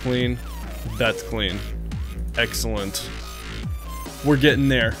 That's clean. That's clean. Excellent. We're getting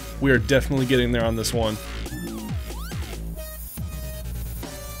there. We are definitely getting there on this one.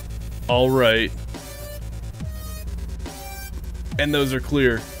 Alright. And those are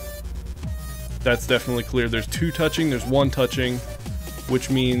clear. That's definitely clear. There's 2 touching, there's 1 touching, which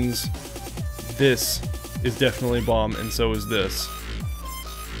means this is definitely a bomb, and so is this.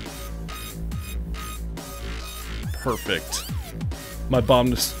 Perfect. My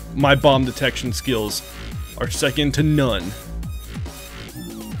bomb detection skills are second to none.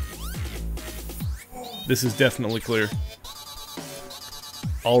 This is definitely clear.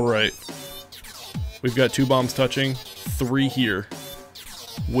 Alright. We've got 2 bombs touching, 3 here.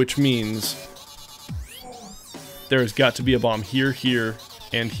 Which means there has got to be a bomb here, here,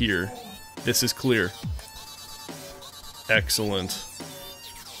 and here. This is clear. Excellent.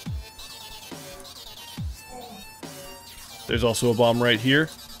 There's also a bomb right here.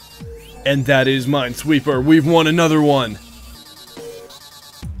 And that is Minesweeper. We've won another one.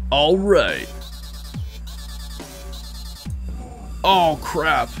 Alright. Oh,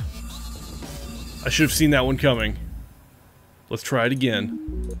 crap. I should have seen that one coming. Let's try it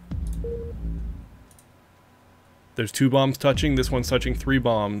again. There's 2 bombs touching. This one's touching 3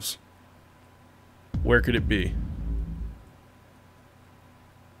 bombs. Where could it be?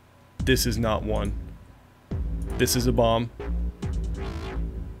 This is not one. This is a bomb.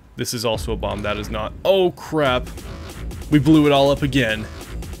 This is also a bomb. That is not. Oh, crap. We blew it all up again.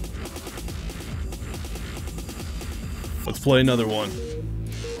 Let's play another one.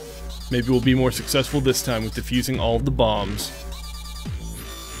 Maybe we'll be more successful this time with defusing all of the bombs.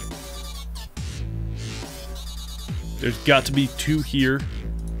 There's got to be 2 here.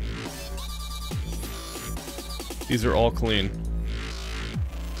 These are all clean.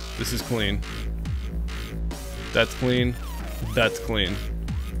 This is clean. That's clean. That's clean.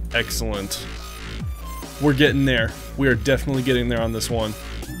 Excellent. We're getting there. We are definitely getting there on this one.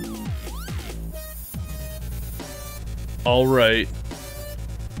 Alright.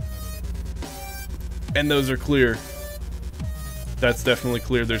 And those are clear. That's definitely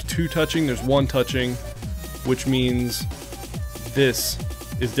clear. There's 2 touching, there's 1 touching, which means this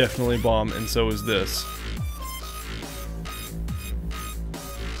is definitely a bomb, and so is this.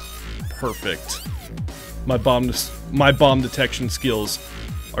 Perfect. My bomb detection skills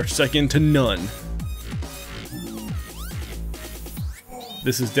are second to none.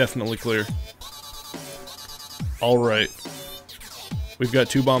 This is definitely clear. Alright. We've got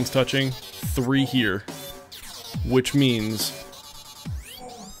 2 bombs touching, 3 here. Which means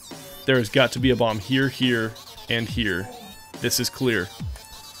there has got to be a bomb here, here, and here. This is clear.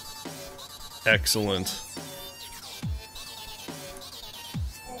 Excellent.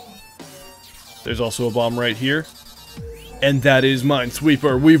 There's also a bomb right here. And that is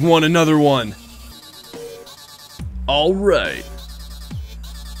Minesweeper. We've won another one. Alright.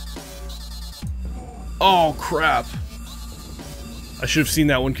 Oh, crap. I should have seen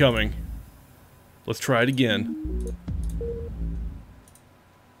that one coming. Let's try it again.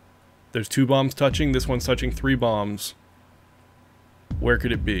 There's 2 bombs touching. This one's touching 3 bombs. Where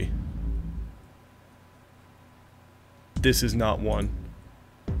could it be? This is not one.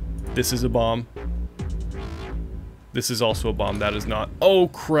 This is a bomb. This is also a bomb. That is not. Oh,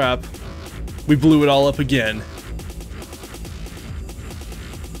 crap. We blew it all up again.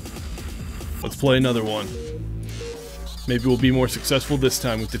 Let's play another one. Maybe we'll be more successful this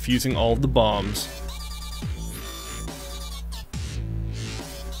time with defusing all of the bombs.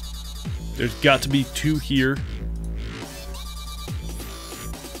 There's got to be 2 here.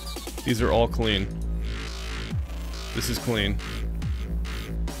 These are all clean. This is clean.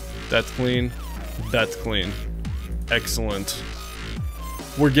 That's clean. That's clean. Excellent.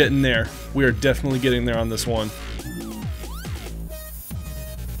 We're getting there. We are definitely getting there on this one.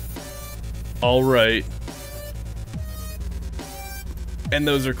 Alright. And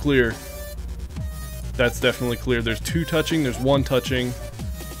those are clear. That's definitely clear. There's 2 touching, there's 1 touching,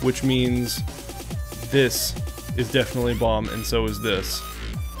 which means this is definitely a bomb, and so is this.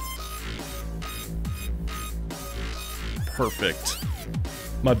 Perfect.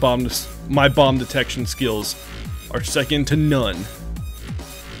 My bomb detection skills are second to none.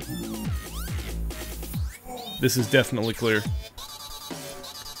 This is definitely clear.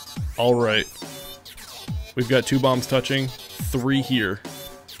 Alright. We've got 2 bombs touching, 3 here,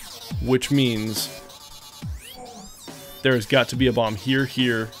 which means there's got to be a bomb here,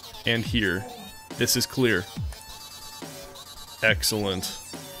 here, and here. This is clear. Excellent.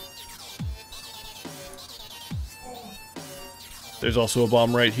 There's also a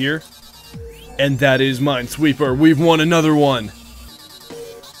bomb right here. And that is Minesweeper. We've won another one.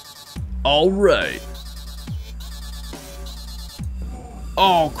 Alright.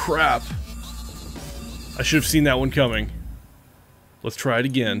 Oh, crap. I should have seen that one coming. Let's try it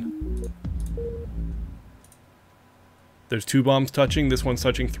again. There's 2 bombs touching. This one's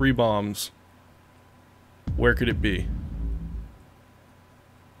touching 3 bombs. Where could it be?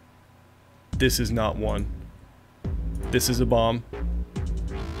 This is not one. This is a bomb.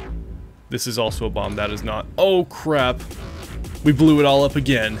 This is also a bomb. That is not. Oh, crap. We blew it all up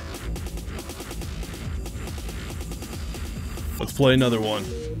again. Let's play another one.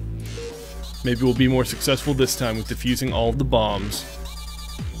 Maybe we'll be more successful this time with defusing all of the bombs.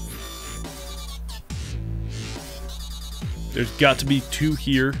 There's got to be 2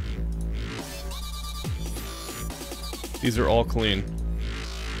 here. These are all clean.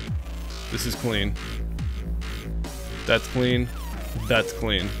 This is clean. That's clean. That's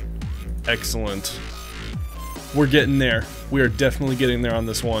clean. Excellent. We're getting there. We are definitely getting there on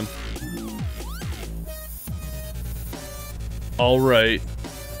this one. Alright.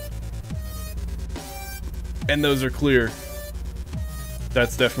 And those are clear.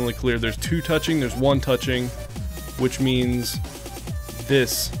 That's definitely clear. There's 2 touching, there's 1 touching, which means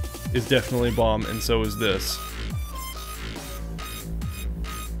this is definitely a bomb, and so is this.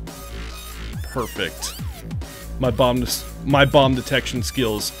 Perfect. My bomb detection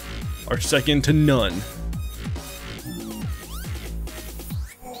skills are second to none.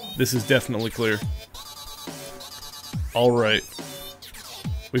 This is definitely clear. Alright.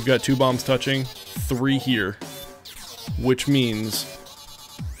 We've got 2 bombs touching, 3 here, which means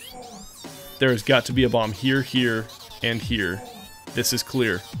there's got to be a bomb here, here, and here. This is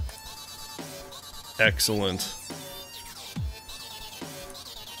clear. Excellent.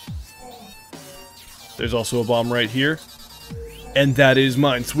 There's also a bomb right here. And that is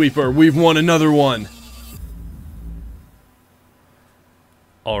Minesweeper. We've won another one.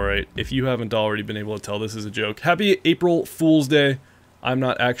 Alright, if you haven't already been able to tell, this is a joke. Happy April Fool's Day. I'm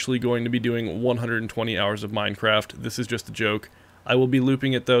not actually going to be doing 120 hours of Minecraft. This is just a joke. I will be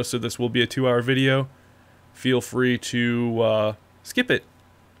looping it though, so this will be a 2-hour video. Feel free to skip it.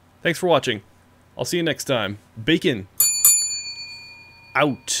 Thanks for watching. I'll see you next time. Bacon.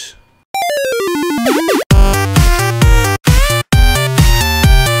 Out.